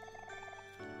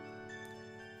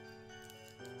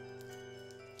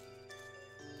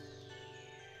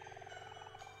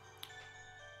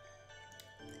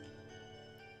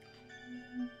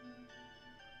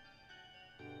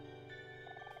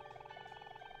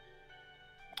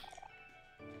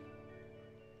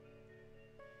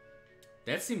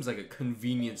 That seems like a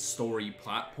convenient story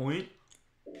plot point.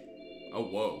 Oh,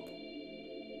 whoa.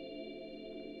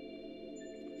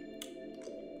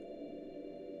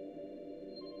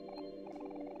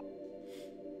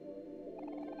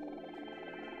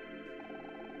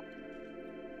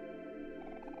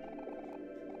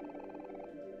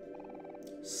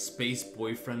 Space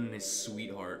boyfriend and his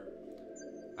sweetheart.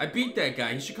 I beat that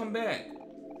guy. He should come back.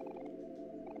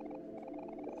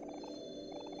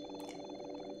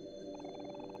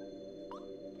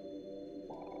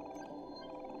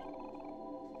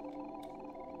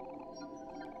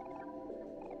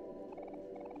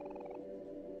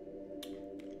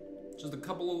 Just a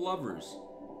couple of lovers.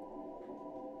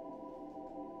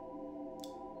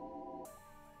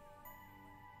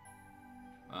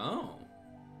 Oh.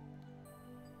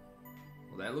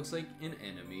 Well, that looks like an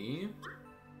enemy.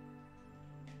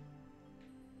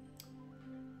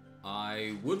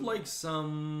 I would like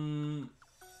some...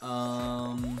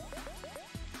 I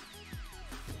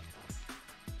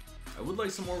would like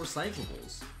some more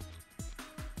recyclables.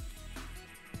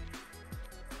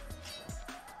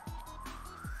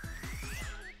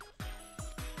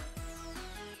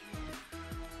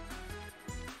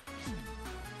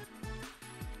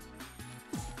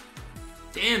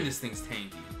 Damn, this thing's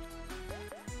tanky.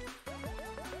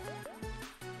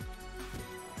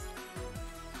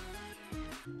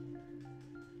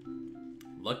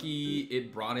 Lucky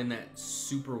it brought in that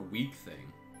super weak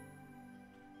thing.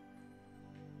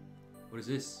 What is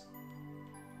this?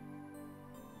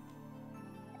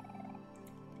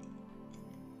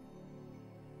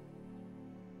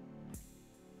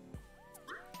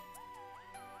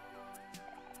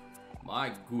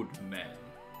 My good man,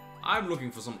 I'm looking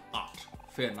for some art.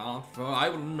 Fear not, for I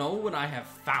will know when I have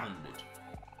found it.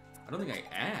 I don't think I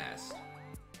asked.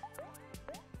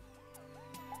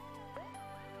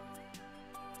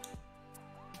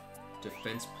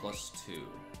 Defense +2.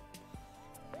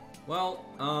 Well,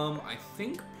 I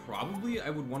think probably I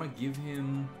would want to give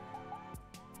him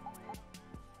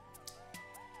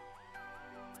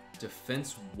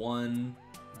Defense 1,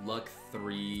 Luck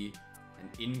 3, and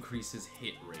increases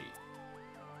hit rate.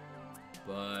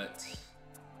 But...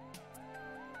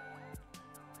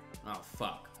 oh,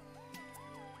 fuck.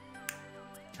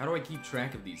 How do I keep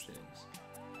track of these things?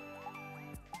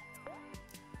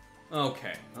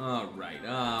 Okay, alright,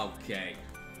 okay.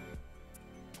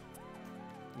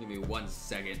 Give me 1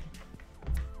 second.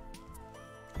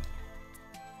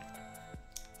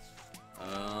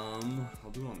 I'll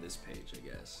do it on this page, I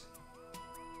guess.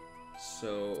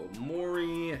 So,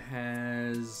 Mori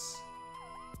has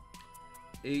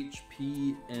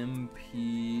HP,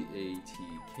 MP,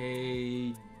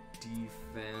 ATK,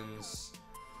 defense,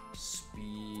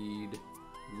 speed,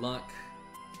 luck,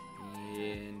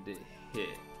 and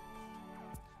hit.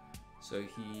 So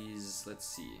he's, let's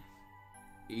see,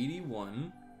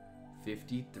 81,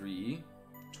 53,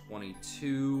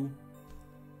 22,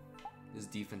 his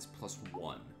defense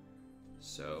 +1.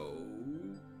 So,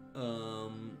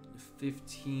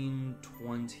 15,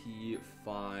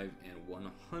 25, and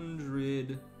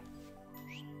 100.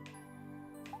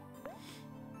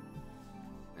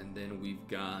 And then we've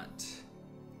got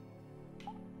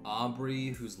Aubrey,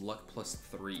 who's luck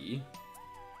 +3.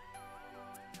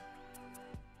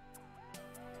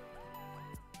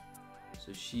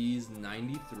 So she's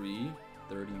 93,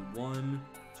 31,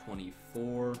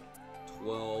 24,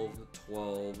 12,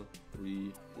 12,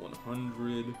 3,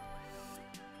 100.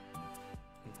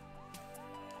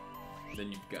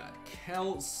 then you've got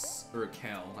Cal,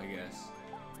 I guess,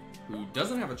 who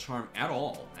doesn't have a charm at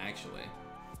all, actually.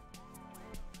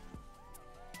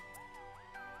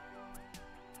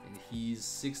 And he's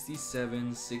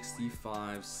 67,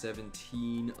 65,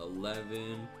 17,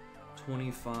 11,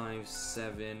 25,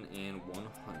 7, and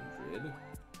 100.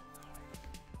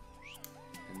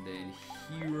 And then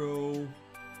Hero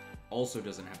also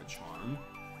doesn't have a charm.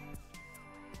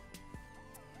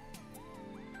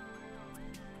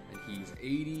 And he's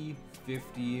 80,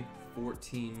 50,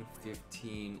 14,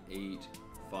 15, 8,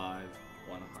 5,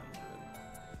 100.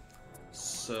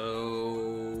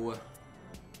 So...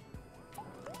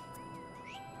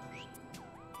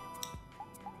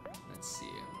 let's see.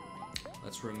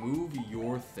 Let's remove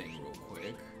your thing real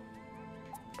quick.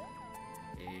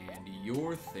 And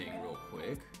your thing real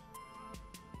quick.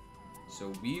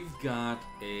 So we've got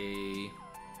a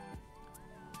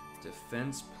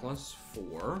defense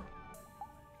 +4,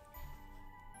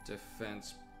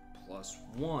 defense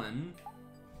 +1,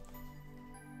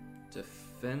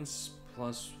 defense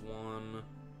 +1,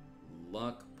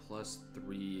 luck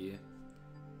 +3,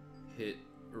 hit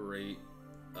rate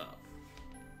up.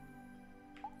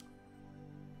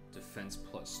 Defense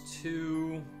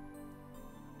 +2,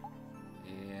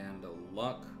 and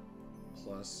luck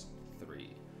 +3.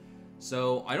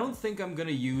 So I don't think I'm gonna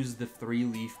use the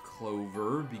 3-leaf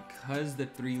clover because the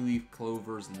 3-leaf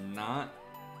clover's not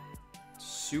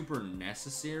super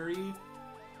necessary,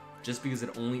 just because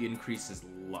it only increases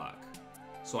luck.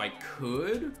 So I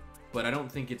could, but I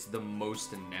don't think it's the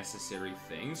most necessary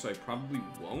thing, so I probably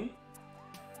won't.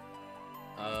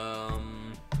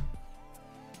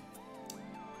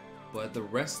 But the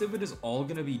rest of it is all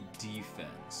gonna be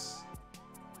defense.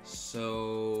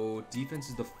 So defense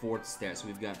is the 4th stat, so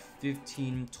we've got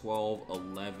 15, 12,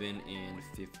 11, and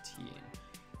 15.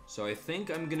 So I think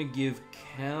I'm gonna give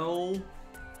Kel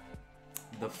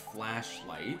the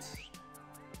flashlight,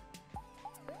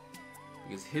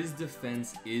 because his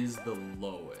defense is the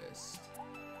lowest.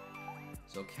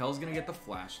 So Kel's gonna get the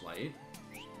flashlight.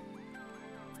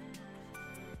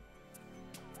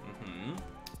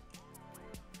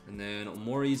 And then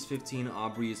Omori is 15,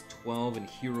 Aubrey is 12, and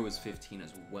Hero is 15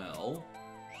 as well.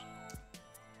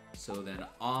 So then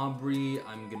Aubrey,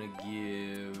 I'm gonna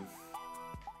give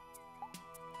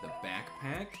the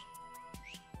backpack.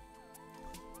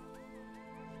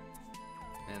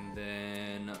 And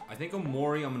then I think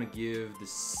Omori, I'm gonna give the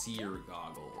seer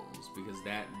goggles, because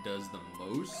that does the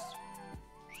most.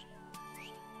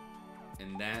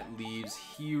 And that leaves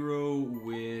Hero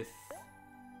with...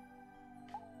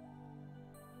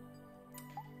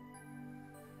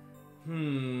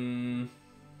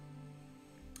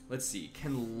 let's see.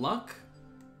 Can luck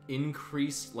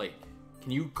increase, like,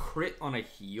 can you crit on a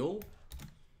heal?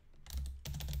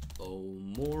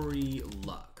 Omori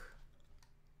luck.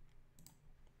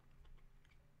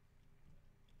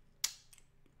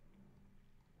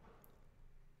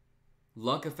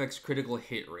 Luck affects critical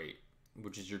hit rate,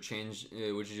 which is your chance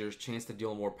to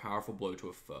deal a more powerful blow to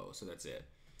a foe. So that's it.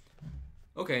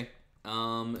 Okay.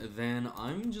 Then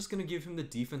I'm just gonna give him the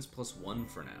defense +1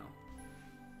 for now.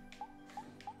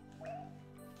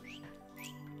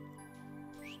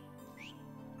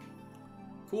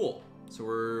 Cool. So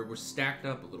we're stacked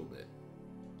up a little bit.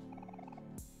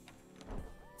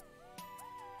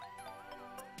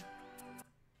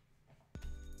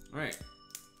 Alright.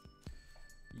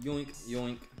 Yoink,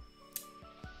 yoink.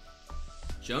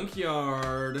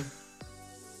 Junkyard.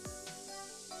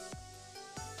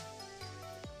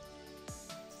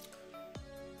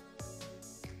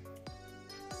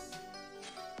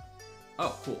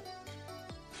 Oh, cool.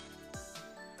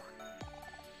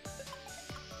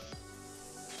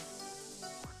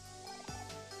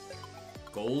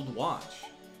 Gold watch.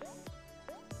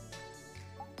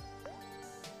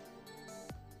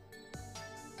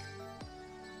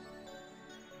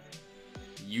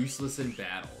 Useless in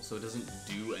battle, so it doesn't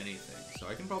do anything. So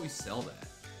I can probably sell that.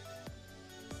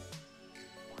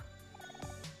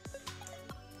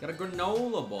 Got a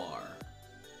granola bar.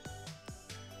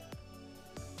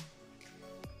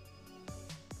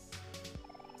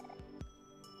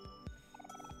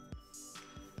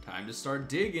 Time to start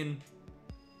digging.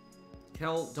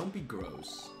 Kel, don't be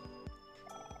gross.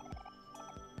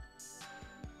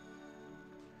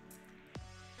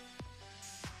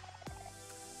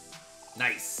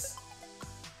 Nice.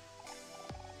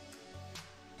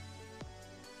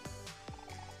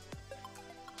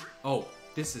 Oh,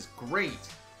 this is great.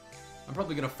 I'm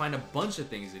probably gonna find a bunch of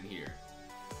things in here.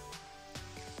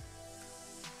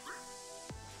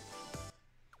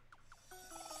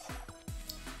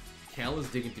 Kel is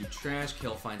digging through trash.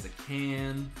 Kel finds a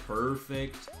can.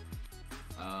 Perfect.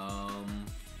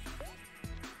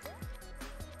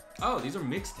 Oh, these are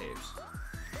mixtapes.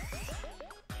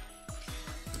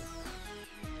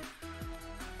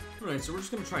 Alright, so we're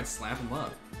just gonna try and slap them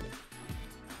up.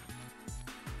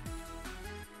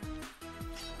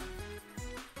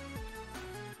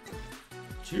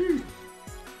 Gee.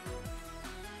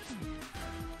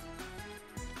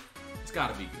 It's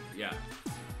gotta be good, yeah.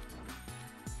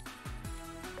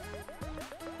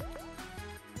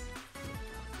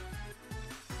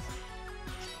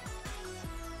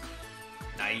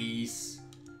 Nice.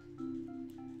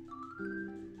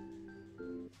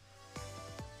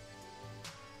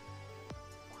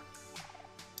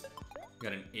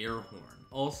 Got an air horn.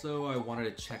 Also, I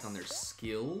wanted to check on their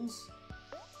skills.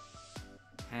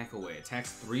 Hack away.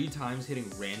 Attacks 3 times, hitting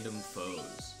random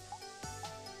foes.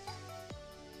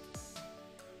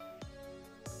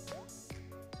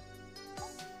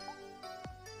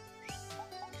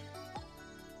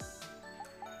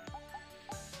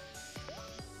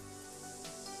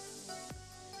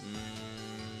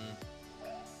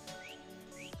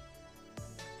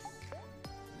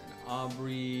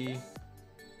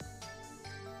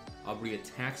 Aubrey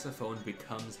attacks a foe and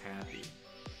becomes happy.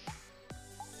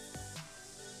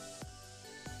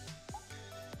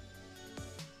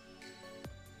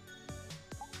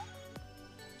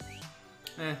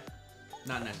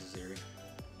 Not necessary.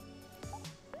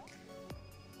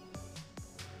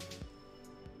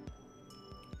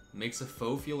 Makes a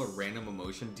foe feel a random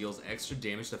emotion, deals extra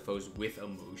damage to foes with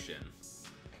emotion.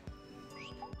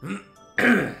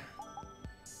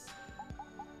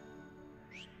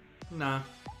 Nah.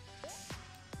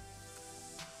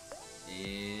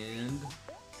 And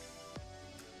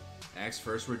acts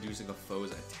first, reducing a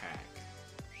foe's attack.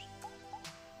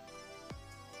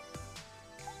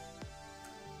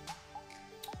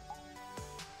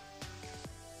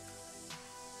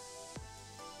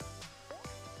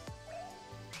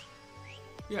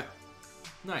 Yeah,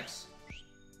 nice.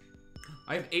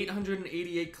 I have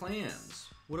 888 clans.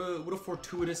 What a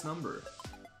fortuitous number.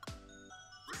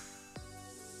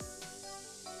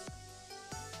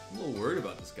 I'm a little worried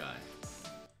about this guy.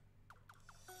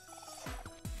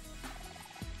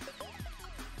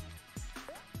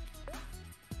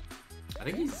 I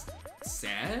think he's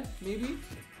sad, maybe?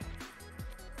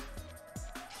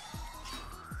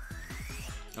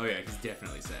 Oh yeah, he's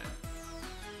definitely sad.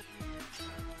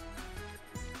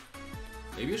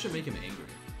 Maybe I should make him angry.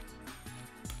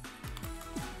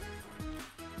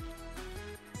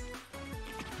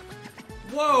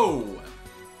 Whoa!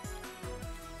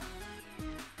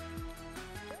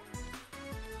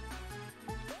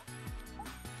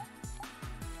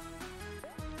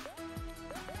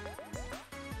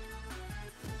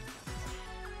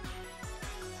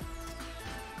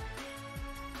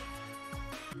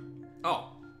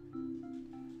 Oh.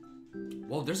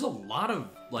 Well, there's a lot of,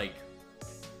 like...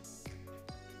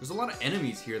 There's a lot of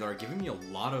enemies here that are giving me a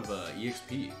lot of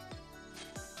EXP.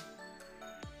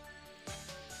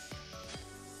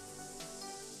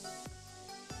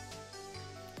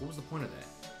 What was the point of that?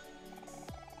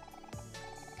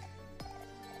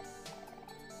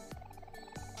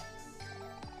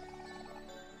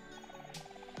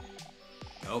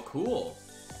 Oh, cool.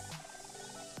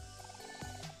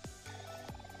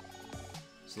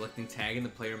 Selecting tag in the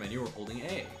player menu or holding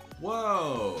A.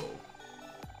 Whoa!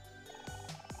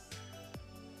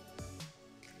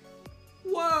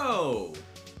 Whoa!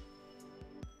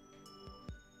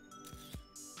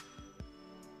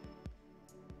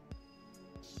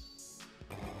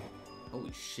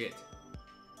 Holy shit.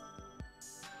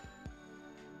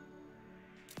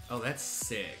 Oh, that's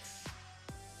sick.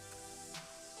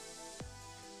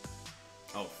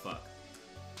 Oh, fuck.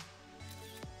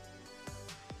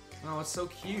 Oh, it's so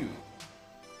cute.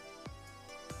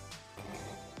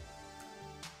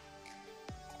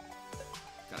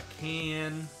 Got a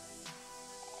can.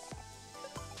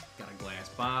 Got a glass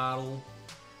bottle.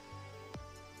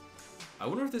 I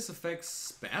wonder if this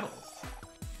affects battle.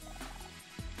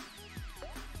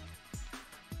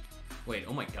 Wait,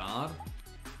 oh my god.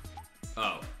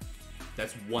 Oh.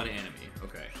 That's one enemy.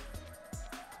 Okay.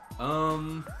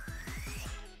 I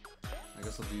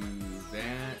guess I'll do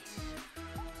that.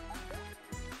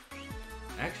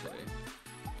 Actually,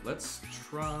 let's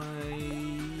try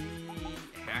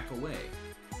hack away.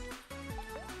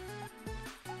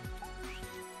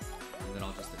 And then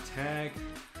I'll just attack.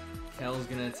 Kel's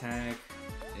gonna attack.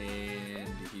 And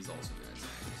he's also gonna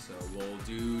attack. So we'll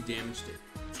do damage to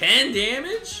 10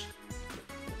 damage?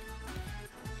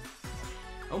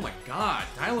 Oh my god,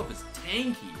 dial-up is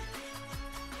tanky.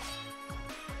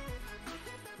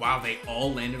 Wow, they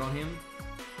all landed on him?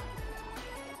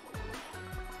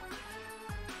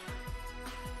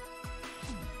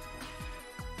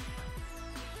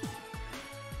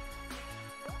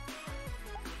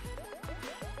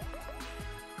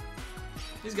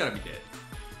 He's gotta be dead.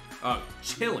 Oh,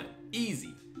 chilling.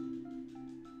 Easy.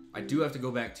 I do have to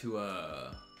go back to,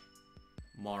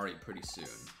 Mari pretty soon.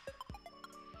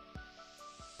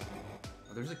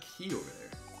 Oh, there's a key over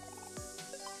there.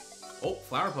 Oh,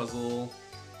 flower puzzle.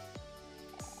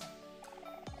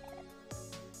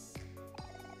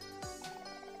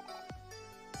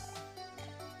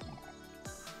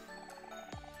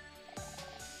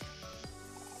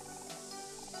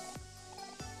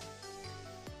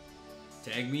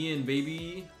 Tag me in,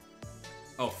 baby.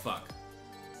 Oh, fuck.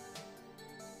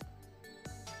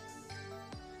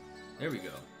 There we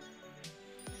go.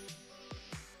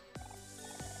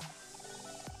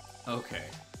 Okay.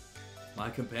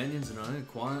 My companions and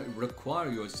I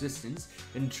require your assistance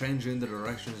in changing the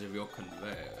directions of your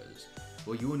conveyors.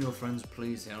 Will you and your friends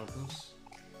please help us?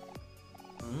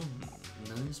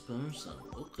 Nice person.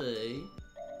 Okay.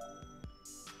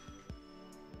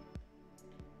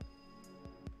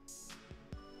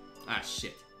 Ah,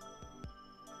 shit.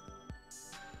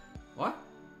 What?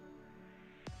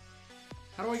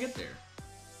 How do I get there?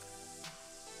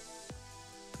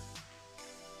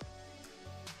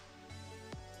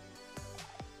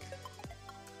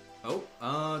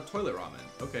 Oh, toilet ramen.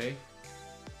 Okay.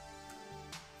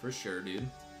 For sure, dude.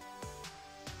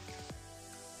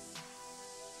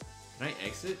 Can I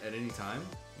exit at any time?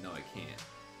 No, I can't.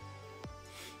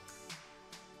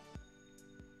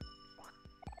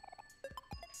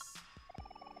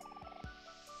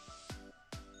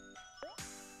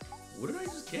 What did I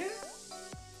just get?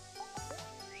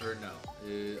 Or no,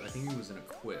 I think it was an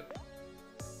equip.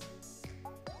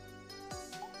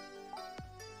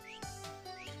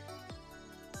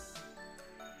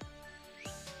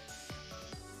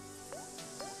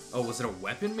 Oh, was it a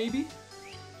weapon, maybe?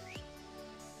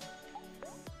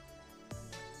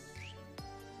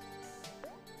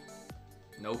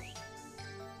 Nope.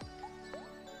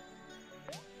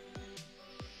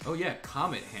 Oh yeah,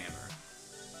 Comet Hammer.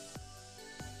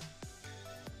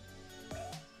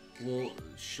 Well,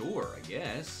 sure, I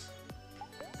guess.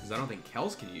 Because I don't think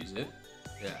Kels can use it.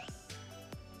 Yeah.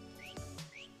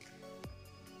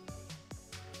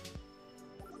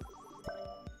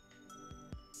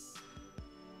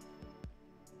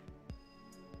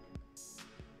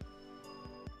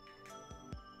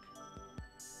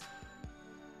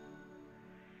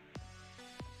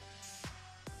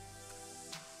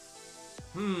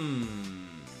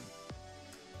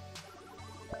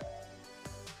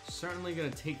 Certainly gonna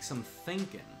take some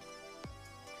thinking.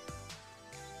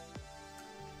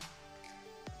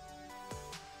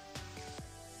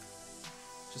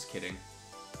 Just kidding.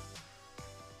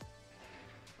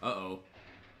 Uh-oh.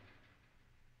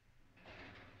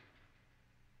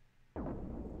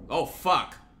 Oh,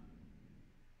 fuck.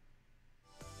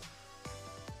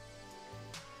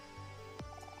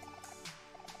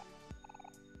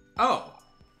 Oh.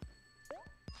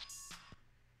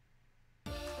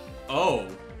 Oh.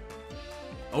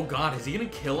 Oh god, is he gonna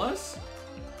kill us?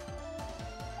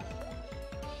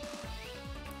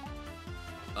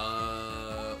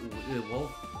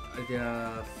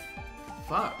 Well,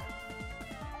 fuck.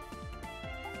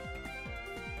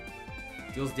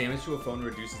 Deals damage to a foe and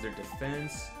reduces their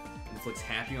defense. Inflicts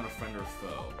happy on a friend or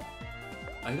foe.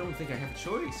 I don't think I have a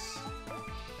choice.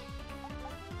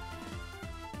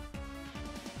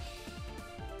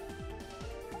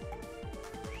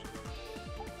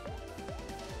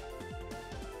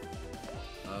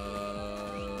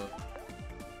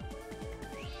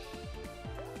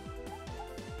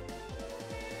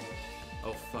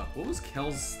 Oh fuck, what was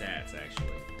Kel's stats actually?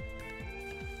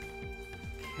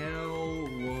 Kel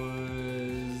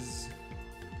was...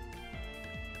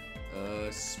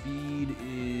 speed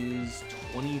is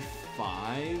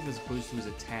 25 as opposed to his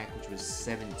attack, which was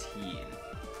 17.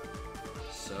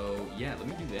 So yeah, let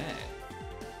me do that.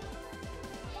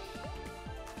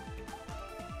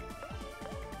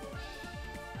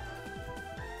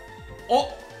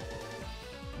 Oh!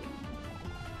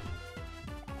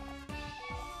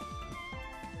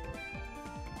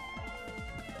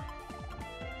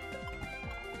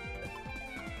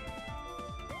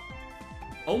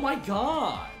 Oh my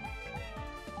god!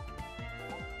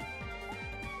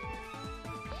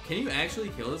 Can you actually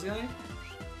kill this guy?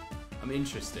 I'm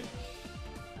interested.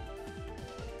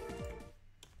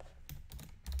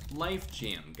 Life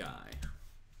Jam guy.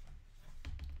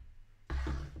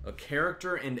 A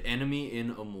character and enemy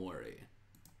in OMORI.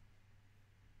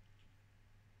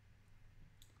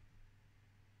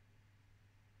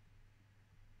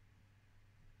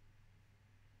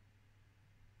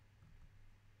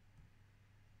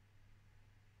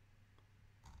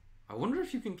 I wonder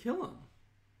if you can kill him.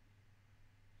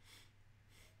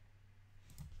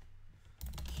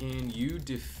 Can you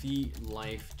defeat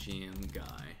Life Jam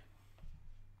guy?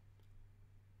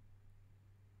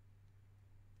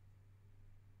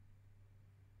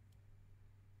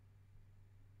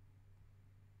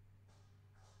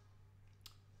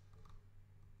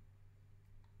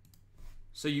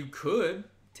 So you could,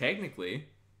 technically.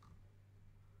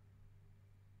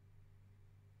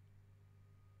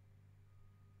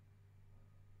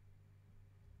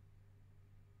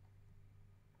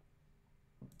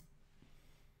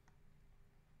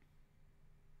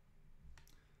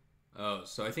 Oh,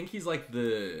 so I think he's like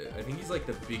the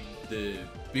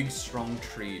big strong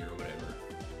tree or whatever.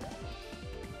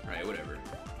 Alright, whatever.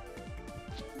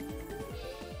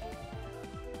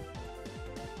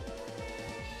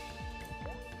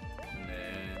 And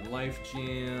then Life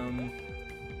Jam.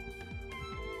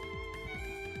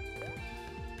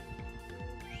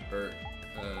 Or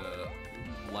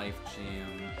Life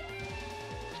Jam.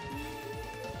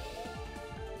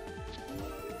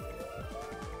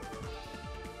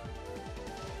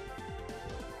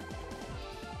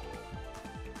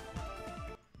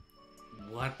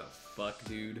 What the fuck,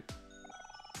 dude?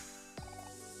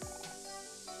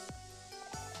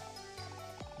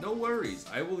 No worries,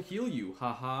 I will heal you,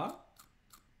 haha.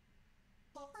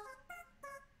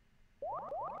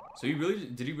 So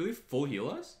did he really full heal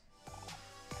us?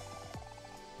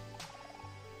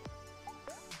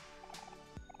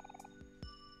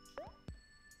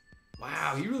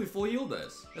 Wow, he really full healed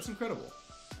us. That's incredible.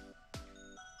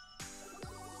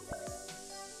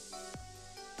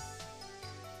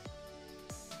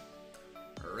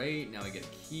 Alright, now I get a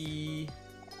key.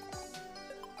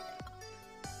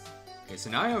 Okay,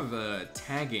 so now I have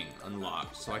tagging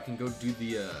unlocked, so I can go do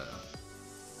the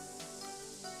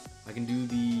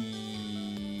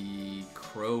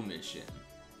crow mission.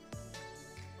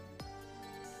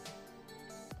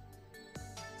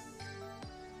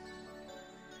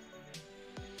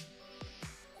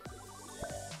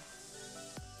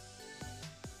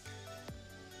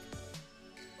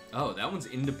 Oh, that one's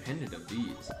independent of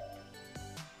these.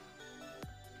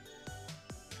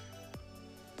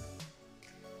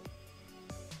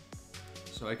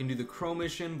 So I can do the crow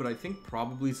mission, but I think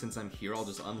probably since I'm here, I'll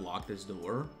just unlock this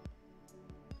door.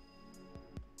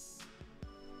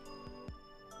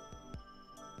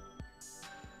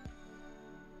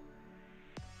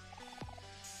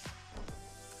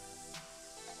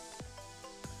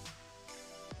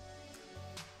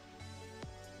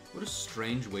 What a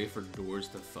strange way for doors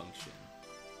to function.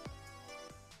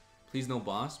 Please no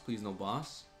boss, please no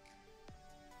boss.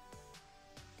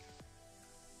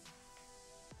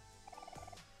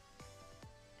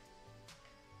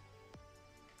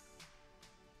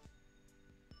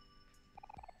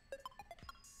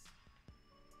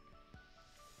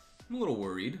 I'm a little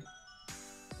worried.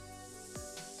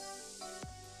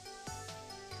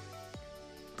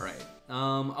 Alright,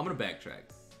 I'm gonna backtrack.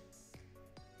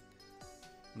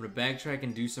 I'm gonna backtrack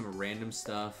and do some random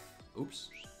stuff. Oops.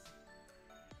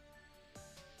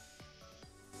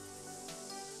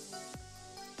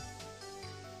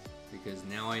 Because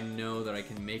now I know that I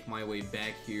can make my way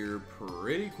back here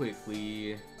pretty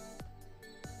quickly.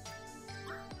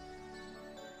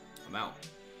 I'm out.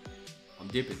 I'm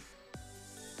dipping.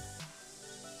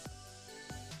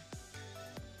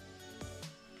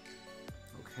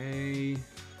 Okay.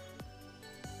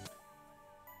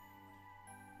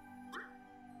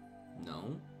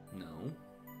 No, no.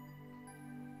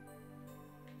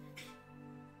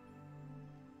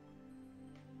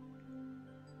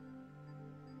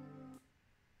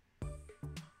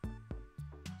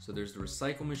 So there's the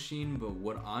recycle machine, but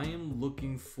what I am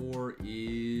looking for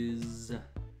is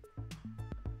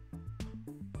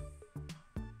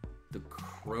the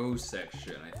crow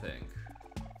section, I think.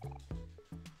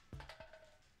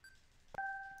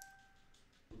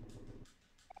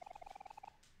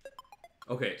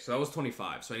 Okay, so that was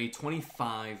 25, so I need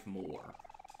 25 more.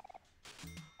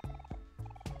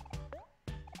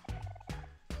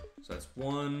 So that's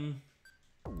 1.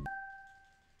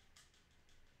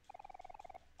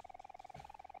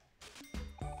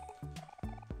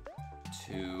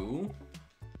 2.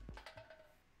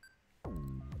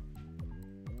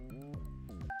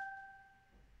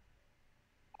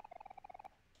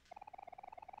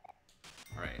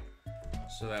 Alright,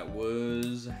 so that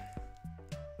was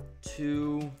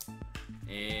 2,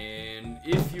 and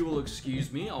if you will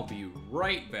excuse me, I'll be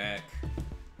right back.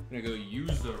 I'm gonna go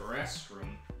use the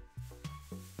restroom.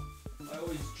 I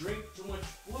always drink too much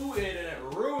fluid and it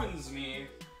ruins me.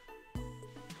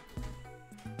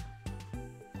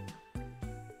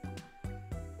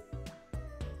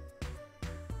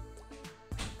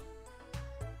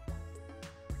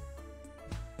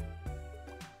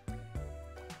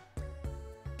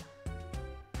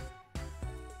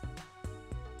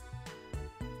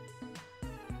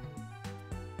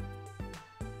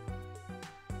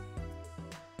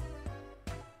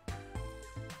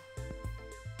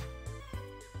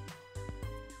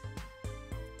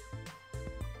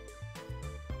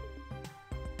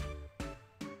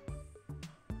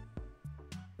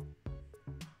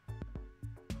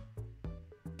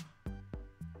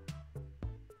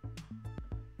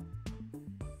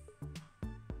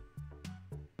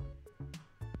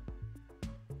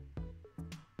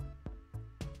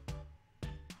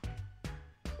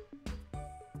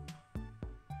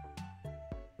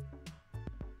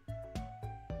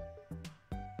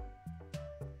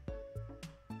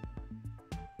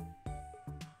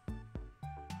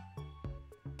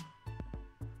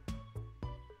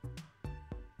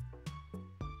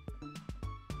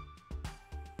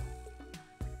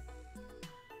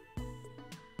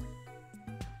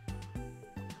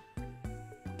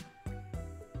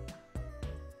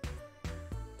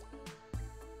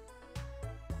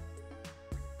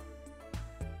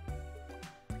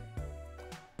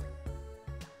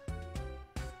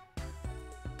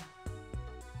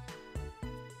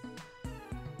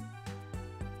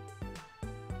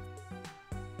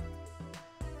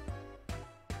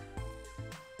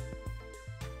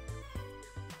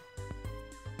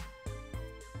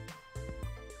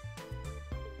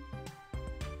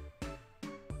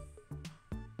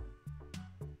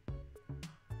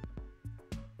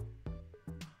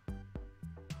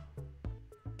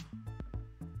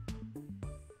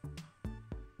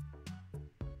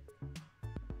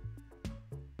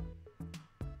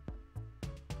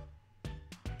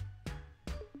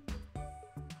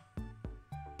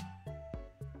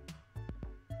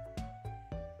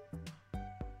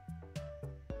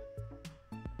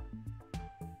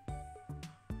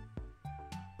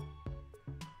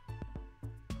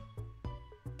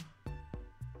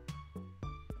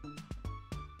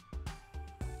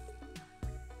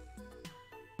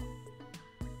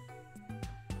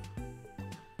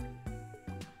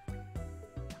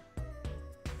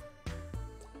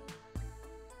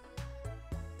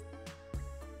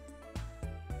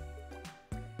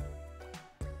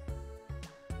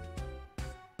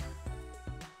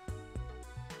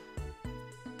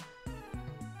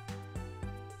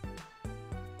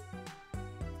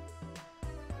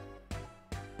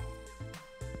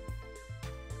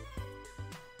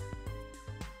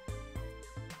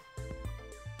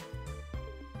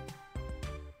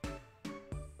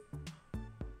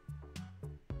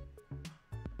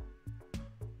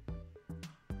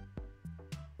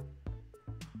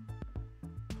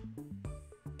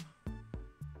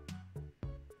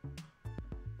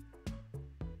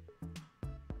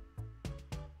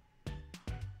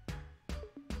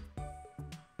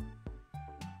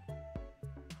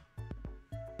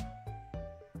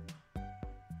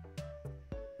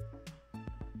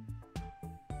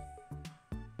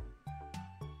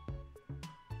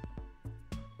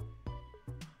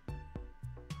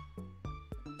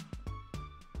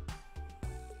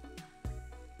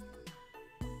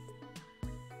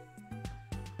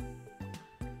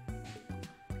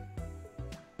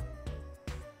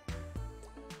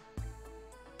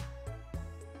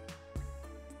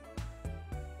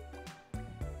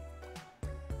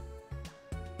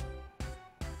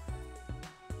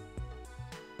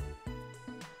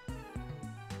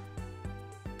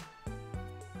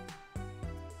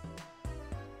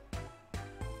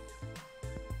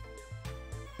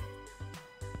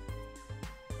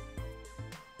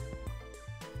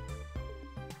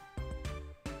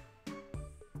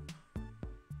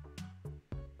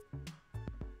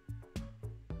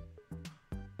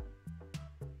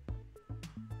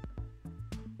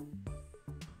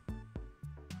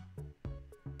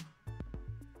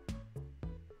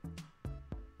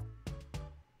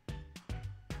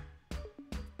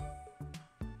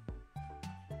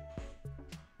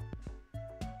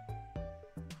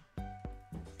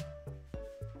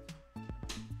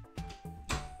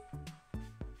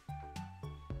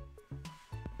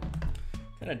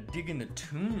 Gotta dig in the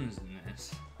tunes in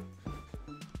this.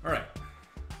 Alright.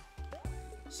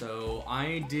 So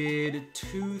I did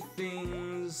 2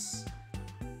 things.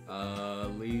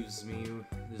 Leaves me,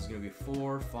 this is gonna be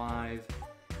 4, 5,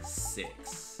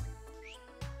 6.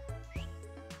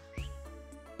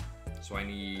 So I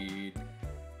need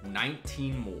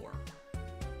 19 more.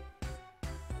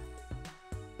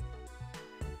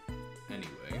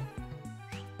 Anyway.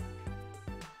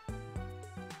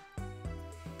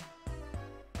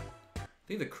 I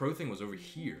think the crow thing was over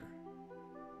here.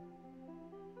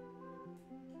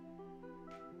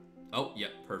 Oh, yeah,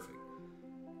 perfect.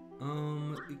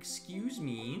 Excuse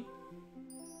me.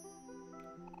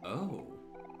 Oh.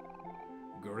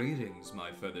 Greetings,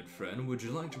 my feathered friend. Would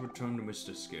you like to return to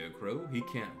Mr. Scarecrow? He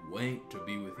can't wait to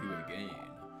be with you again.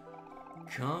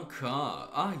 Caw-caw.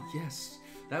 Ah, yes.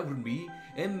 That would be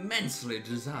immensely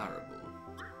desirable.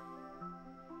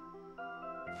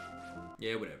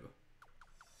 Yeah, whatever.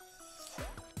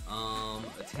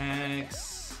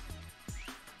 Attacks.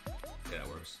 Yeah, that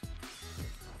works.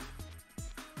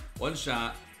 1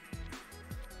 shot.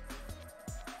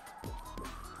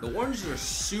 The oranges are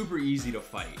super easy to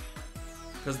fight.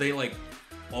 Because they, like,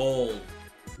 all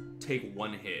take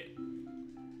 1 hit.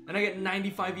 And I get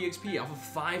 95 EXP off of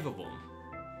 5 of them.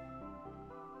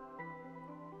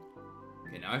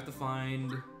 Okay, now I have to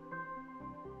find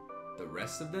the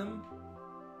rest of them.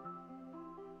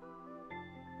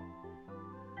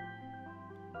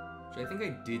 Which I think I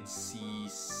did see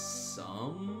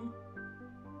some.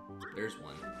 There's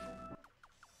one.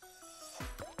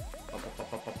 Up, up,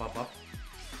 up, up, up, up, up.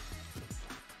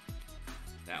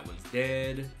 That one's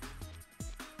dead.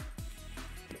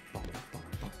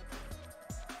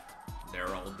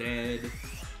 They're all dead.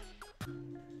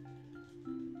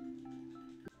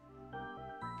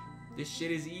 This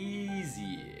shit is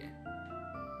easy.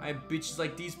 I have bitches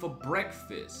like these for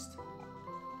breakfast.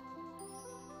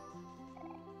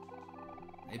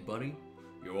 Hey, buddy.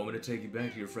 You want me to take you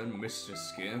back to your friend Mr.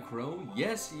 Scarecrow?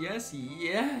 Yes, yes,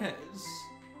 yes!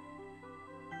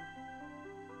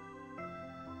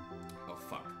 Oh,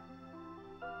 fuck.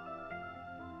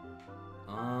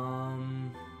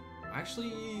 I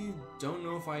actually don't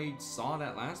know if I saw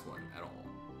that last one at all.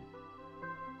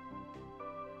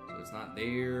 So it's not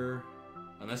there.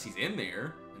 Unless he's in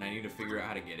there, and I need to figure out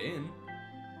how to get in.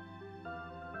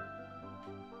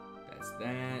 That's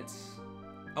that.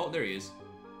 Oh, there he is.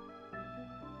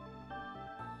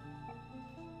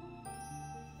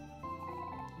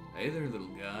 Hey there, little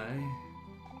guy.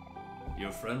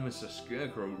 Your friend Mr.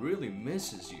 Scarecrow really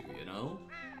misses you, you know?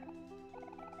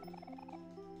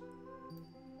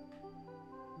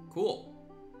 Cool.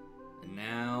 And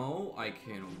now I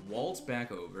can waltz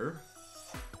back over.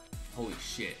 Holy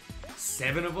shit.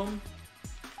 7 of them?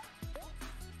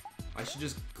 I should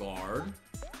just guard.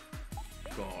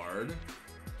 Guard.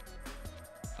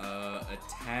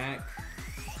 Attack.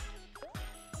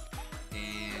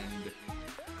 And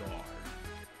guard.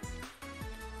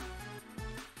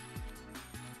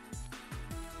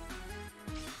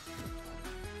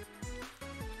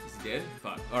 Dead?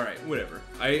 Fuck. Alright, whatever.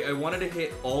 I wanted to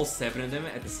hit all 7 of them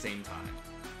at the same time.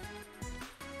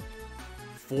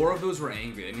 4 of those were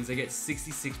angry. That means I get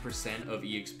 66% of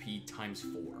EXP times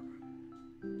 4.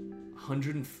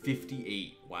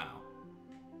 158. Wow.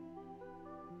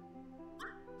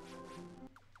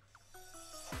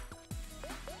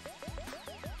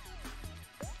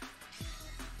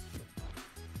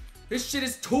 This shit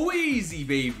is too easy,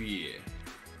 baby!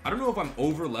 I don't know if I'm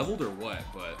over-leveled or what,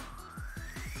 but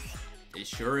it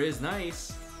sure is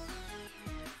nice.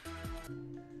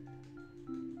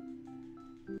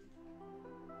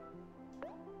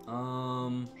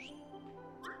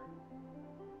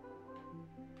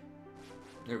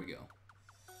 There we go.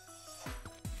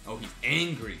 Oh, he's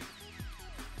angry.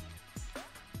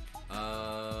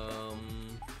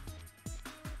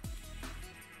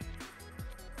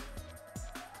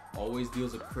 Always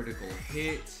deals a critical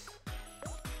hit.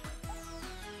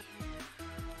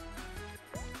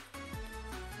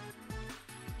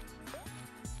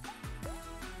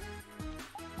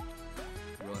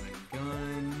 Run and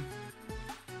gun.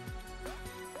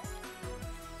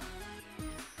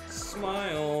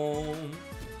 Smile.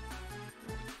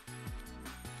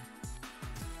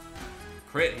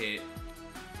 Crit hit.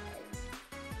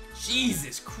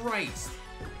 Jesus Christ.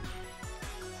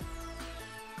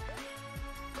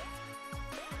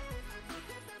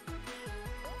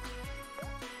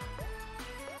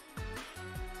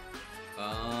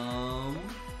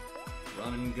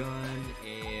 Run and gun,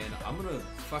 and I'm gonna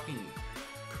fucking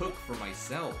cook for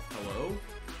myself. Hello?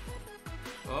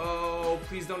 Oh,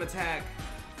 please don't attack.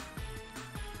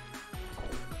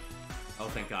 Oh,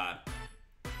 thank God.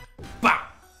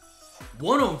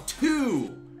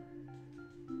 102!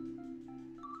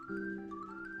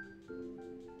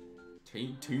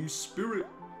 Team Spirit.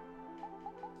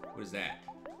 What is that?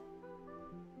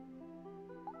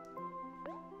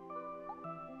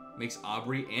 Makes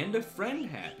Aubrey and a friend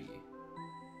happy.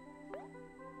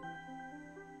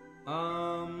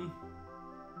 I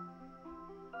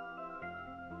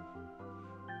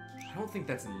don't think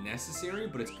that's necessary,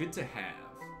 but it's good to have.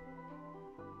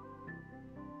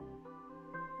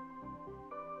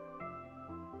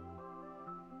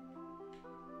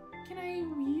 Can I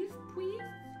leave, please?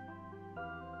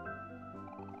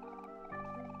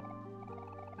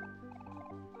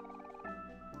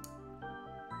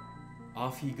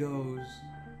 Off he goes.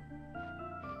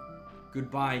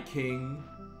 Goodbye, King.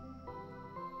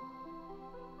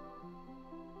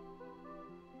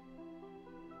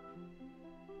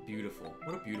 Beautiful.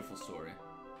 What a beautiful story.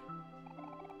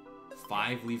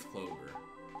 5-leaf clover.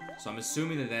 So I'm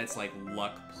assuming that that's like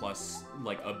luck plus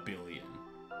like a billion.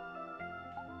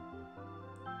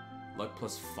 Luck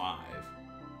plus 5.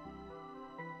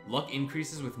 Luck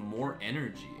increases with more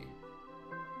energy.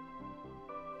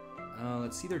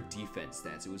 Let's see their defense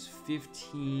stats. It was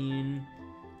 15,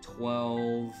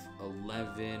 12,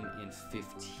 11, and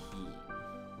 15.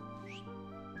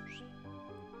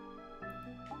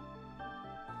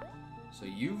 So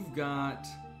you've got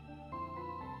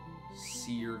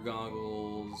seer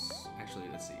goggles. Actually,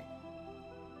 let's see.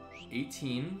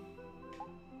 18.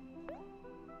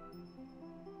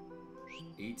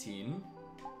 18.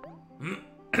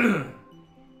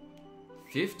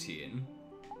 15.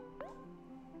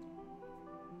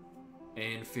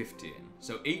 And 15.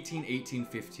 So 18, 18,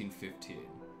 15, 15.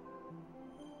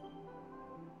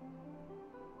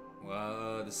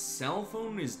 The cell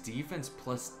phone is defense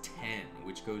plus 10,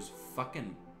 which goes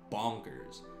fucking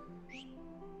bonkers.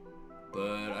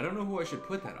 But I don't know who I should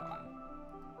put that on.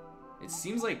 It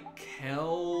seems like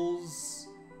Kel's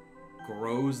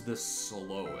grows the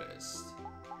slowest.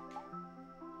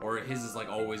 Or his is like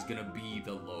always gonna be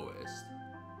the lowest.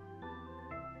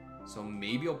 So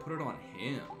maybe I'll put it on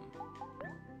him.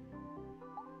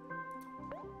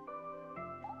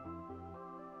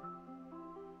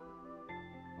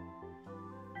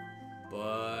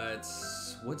 But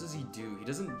what does he do? He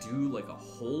doesn't do like a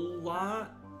whole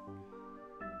lot.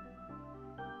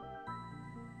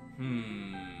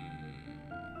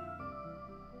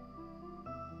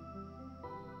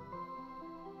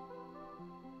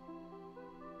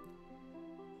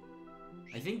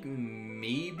 I think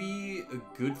maybe a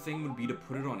good thing would be to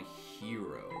put it on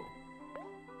Hero.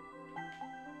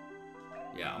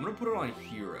 Yeah, I'm gonna put it on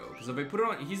Hero, because if I put it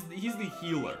on, he's the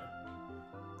healer.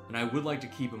 And I would like to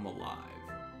keep him alive.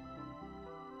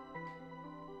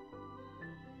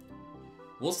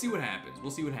 We'll see what happens. We'll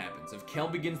see what happens. If Kel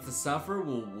begins to suffer,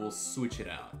 we'll switch it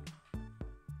out.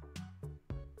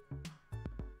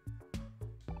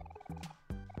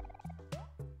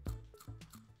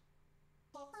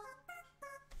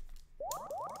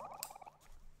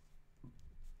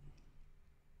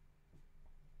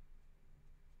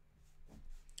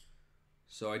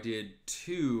 So I did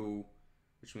 2,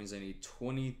 which means I need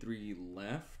 23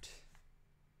 left.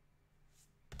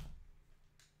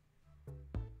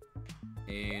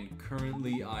 And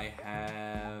currently I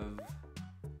have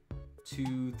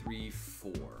 2, 3,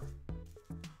 4.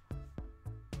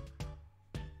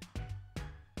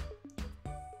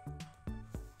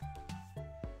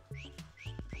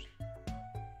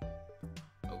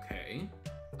 Okay.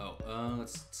 Oh,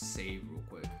 let's save real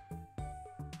quick.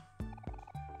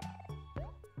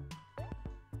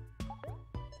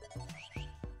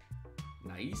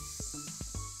 Nice.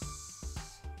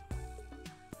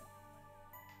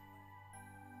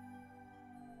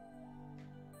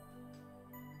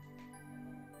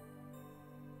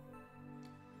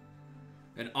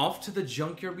 And off to the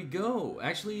junkyard we go.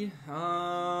 Actually,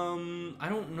 I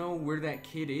don't know where that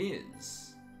kid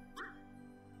is.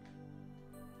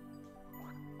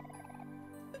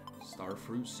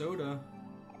 Starfruit soda.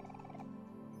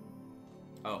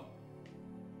 Oh.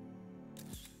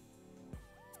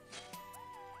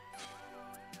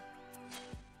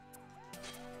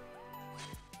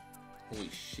 Holy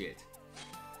shit.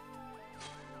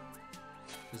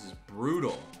 This is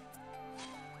brutal.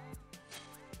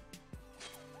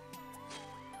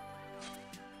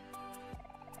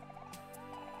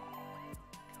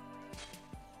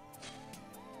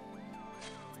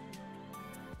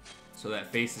 So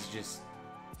that face is just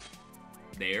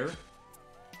there?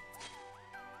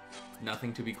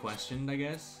 Nothing to be questioned, I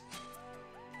guess?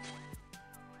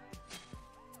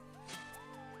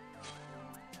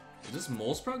 Is this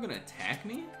Molesprout gonna attack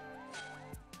me?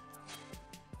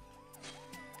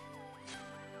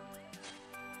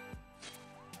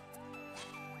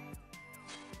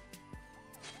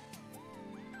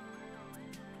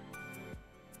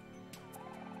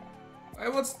 Hey,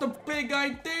 what's the big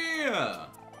idea?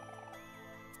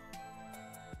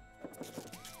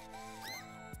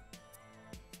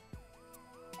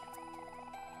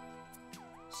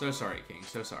 So sorry, King.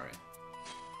 So sorry.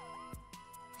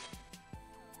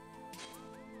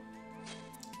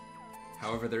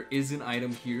 However, there is an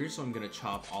item here, so I'm gonna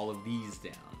chop all of these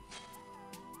down.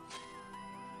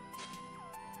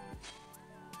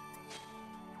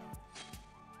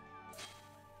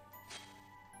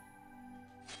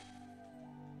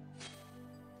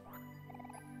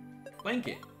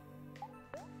 Blanket.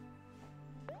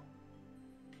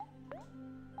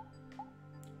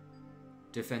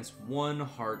 Defense 1,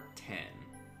 heart 10.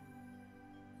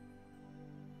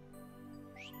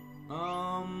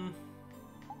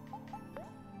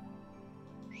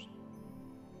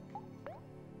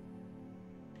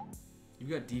 You've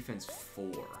got defense 4.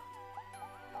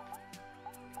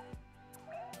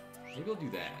 Maybe I'll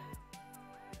do that.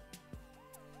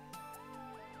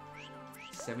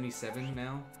 77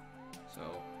 now.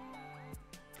 So,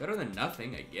 better than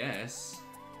nothing, I guess.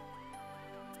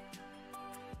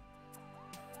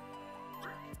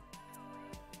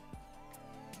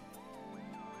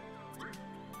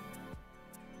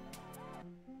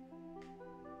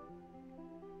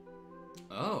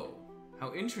 Oh,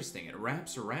 how interesting. It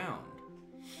wraps around.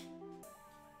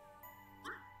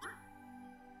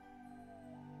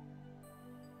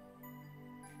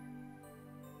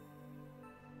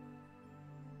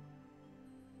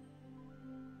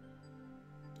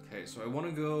 Okay, so I want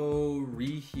to go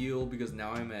re-heal because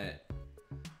now I'm at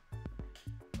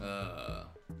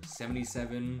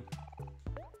 77.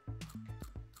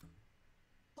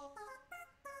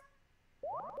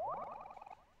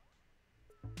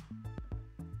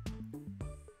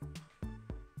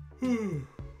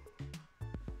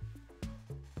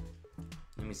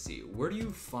 Let me see. Where do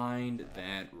you find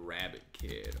that rabbit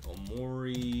kid?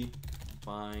 Omori,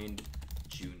 find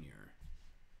Junior.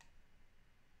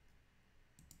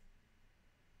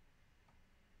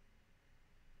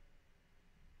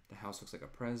 The house looks like a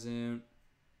present.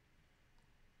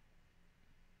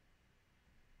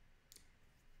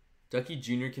 Ducky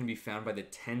Jr. can be found by the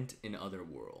tent in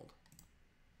Otherworld.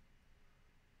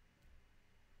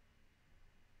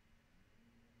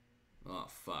 Oh,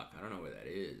 fuck. I don't know where that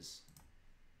is.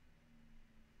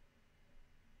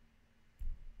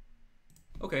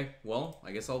 Okay, well,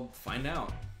 I guess I'll find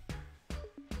out.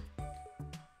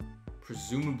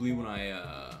 Presumably when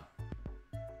I,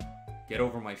 get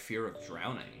over my fear of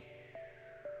drowning.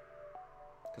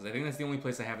 Because I think that's the only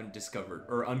place I haven't discovered,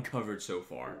 or uncovered so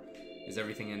far, is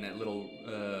everything in that little,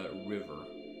 river.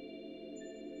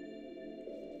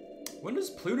 When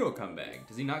does Pluto come back?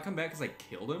 Does he not come back because I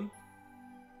killed him?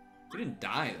 He didn't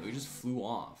die, though. He just flew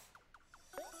off.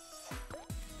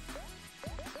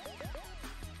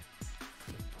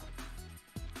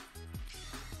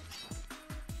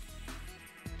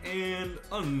 And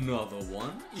another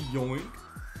one. Yoink.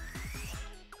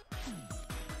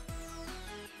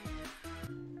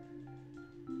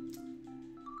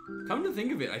 Come to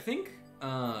think of it, I think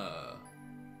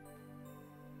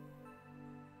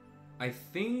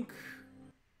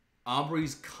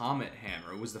Aubrey's Comet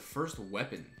Hammer was the first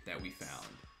weapon that we found.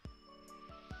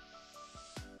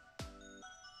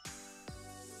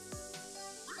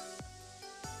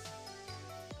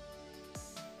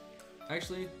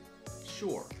 Actually,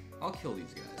 sure. I'll kill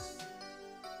these guys.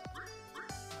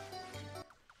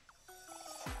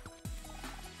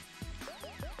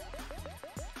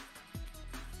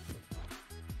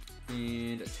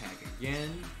 And attack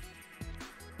again.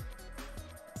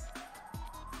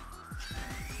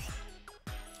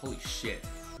 Holy shit.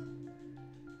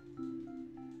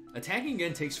 Attacking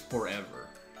again takes forever.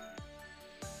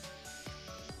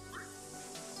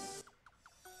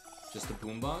 Just the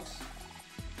boombox?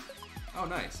 Oh,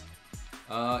 nice.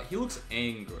 He looks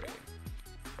angry.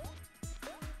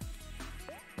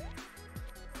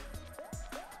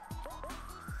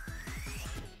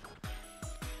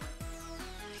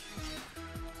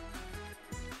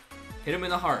 Hit him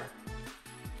in the heart.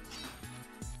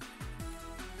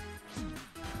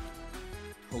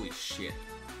 Holy shit.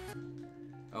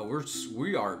 Oh,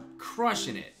 we are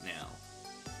crushing it now.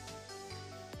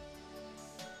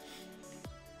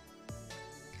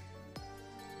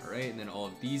 Alright, and then all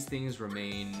of these things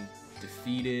remain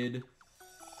defeated.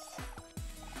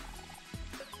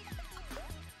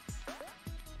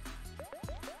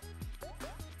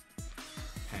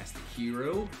 Past the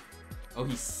hero. Oh,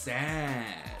 he's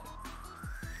sad.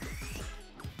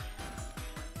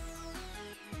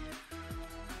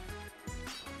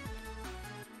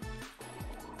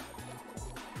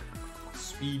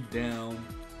 Speed down.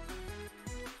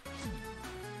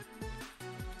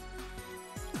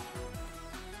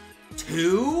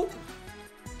 2?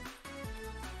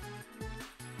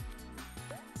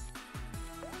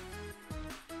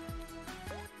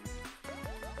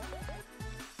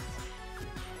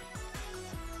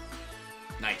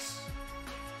 Nice.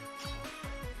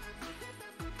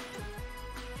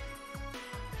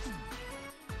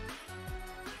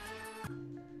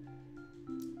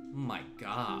 My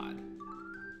god.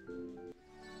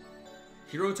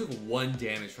 Hero took 1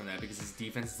 damage from that because his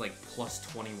defense is like plus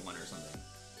 21 or something.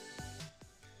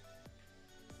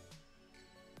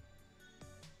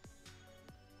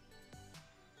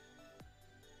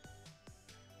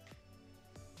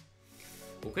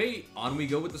 Okay, on we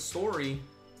go with the story.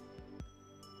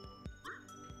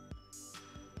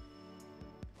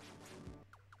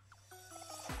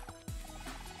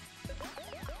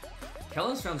 Kel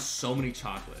has found so many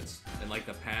chocolates in like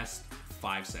the past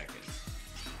 5 seconds.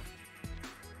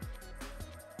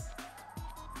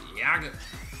 Yaga.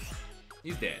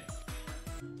 He's dead.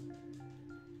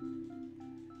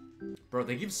 Bro,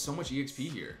 they give so much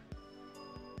EXP here.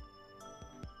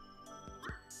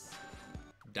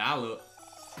 Dial up.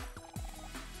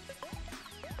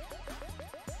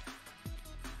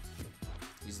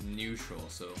 He's neutral,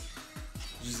 so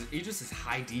he just has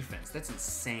high defense. That's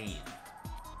insane.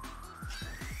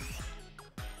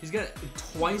 He's got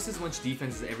twice as much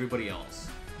defense as everybody else.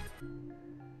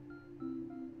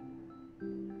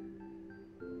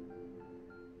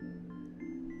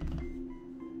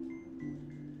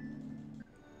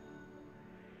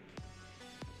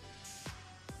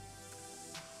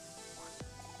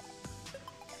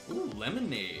 Ooh,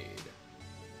 lemonade.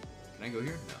 Can I go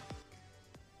here? No.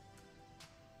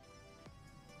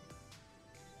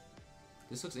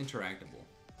 This looks interactable.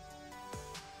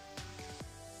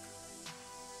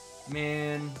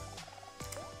 Man,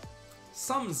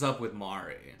 something's up with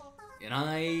Mari, and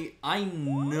I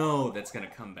know that's gonna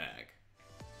come back.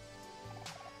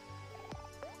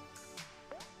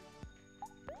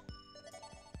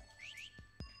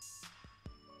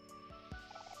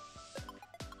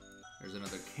 There's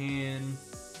another can.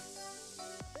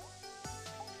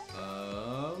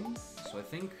 So I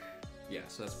think, yeah,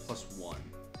 so that's plus 1.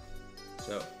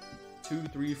 So 2,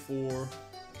 3, 4,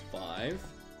 5.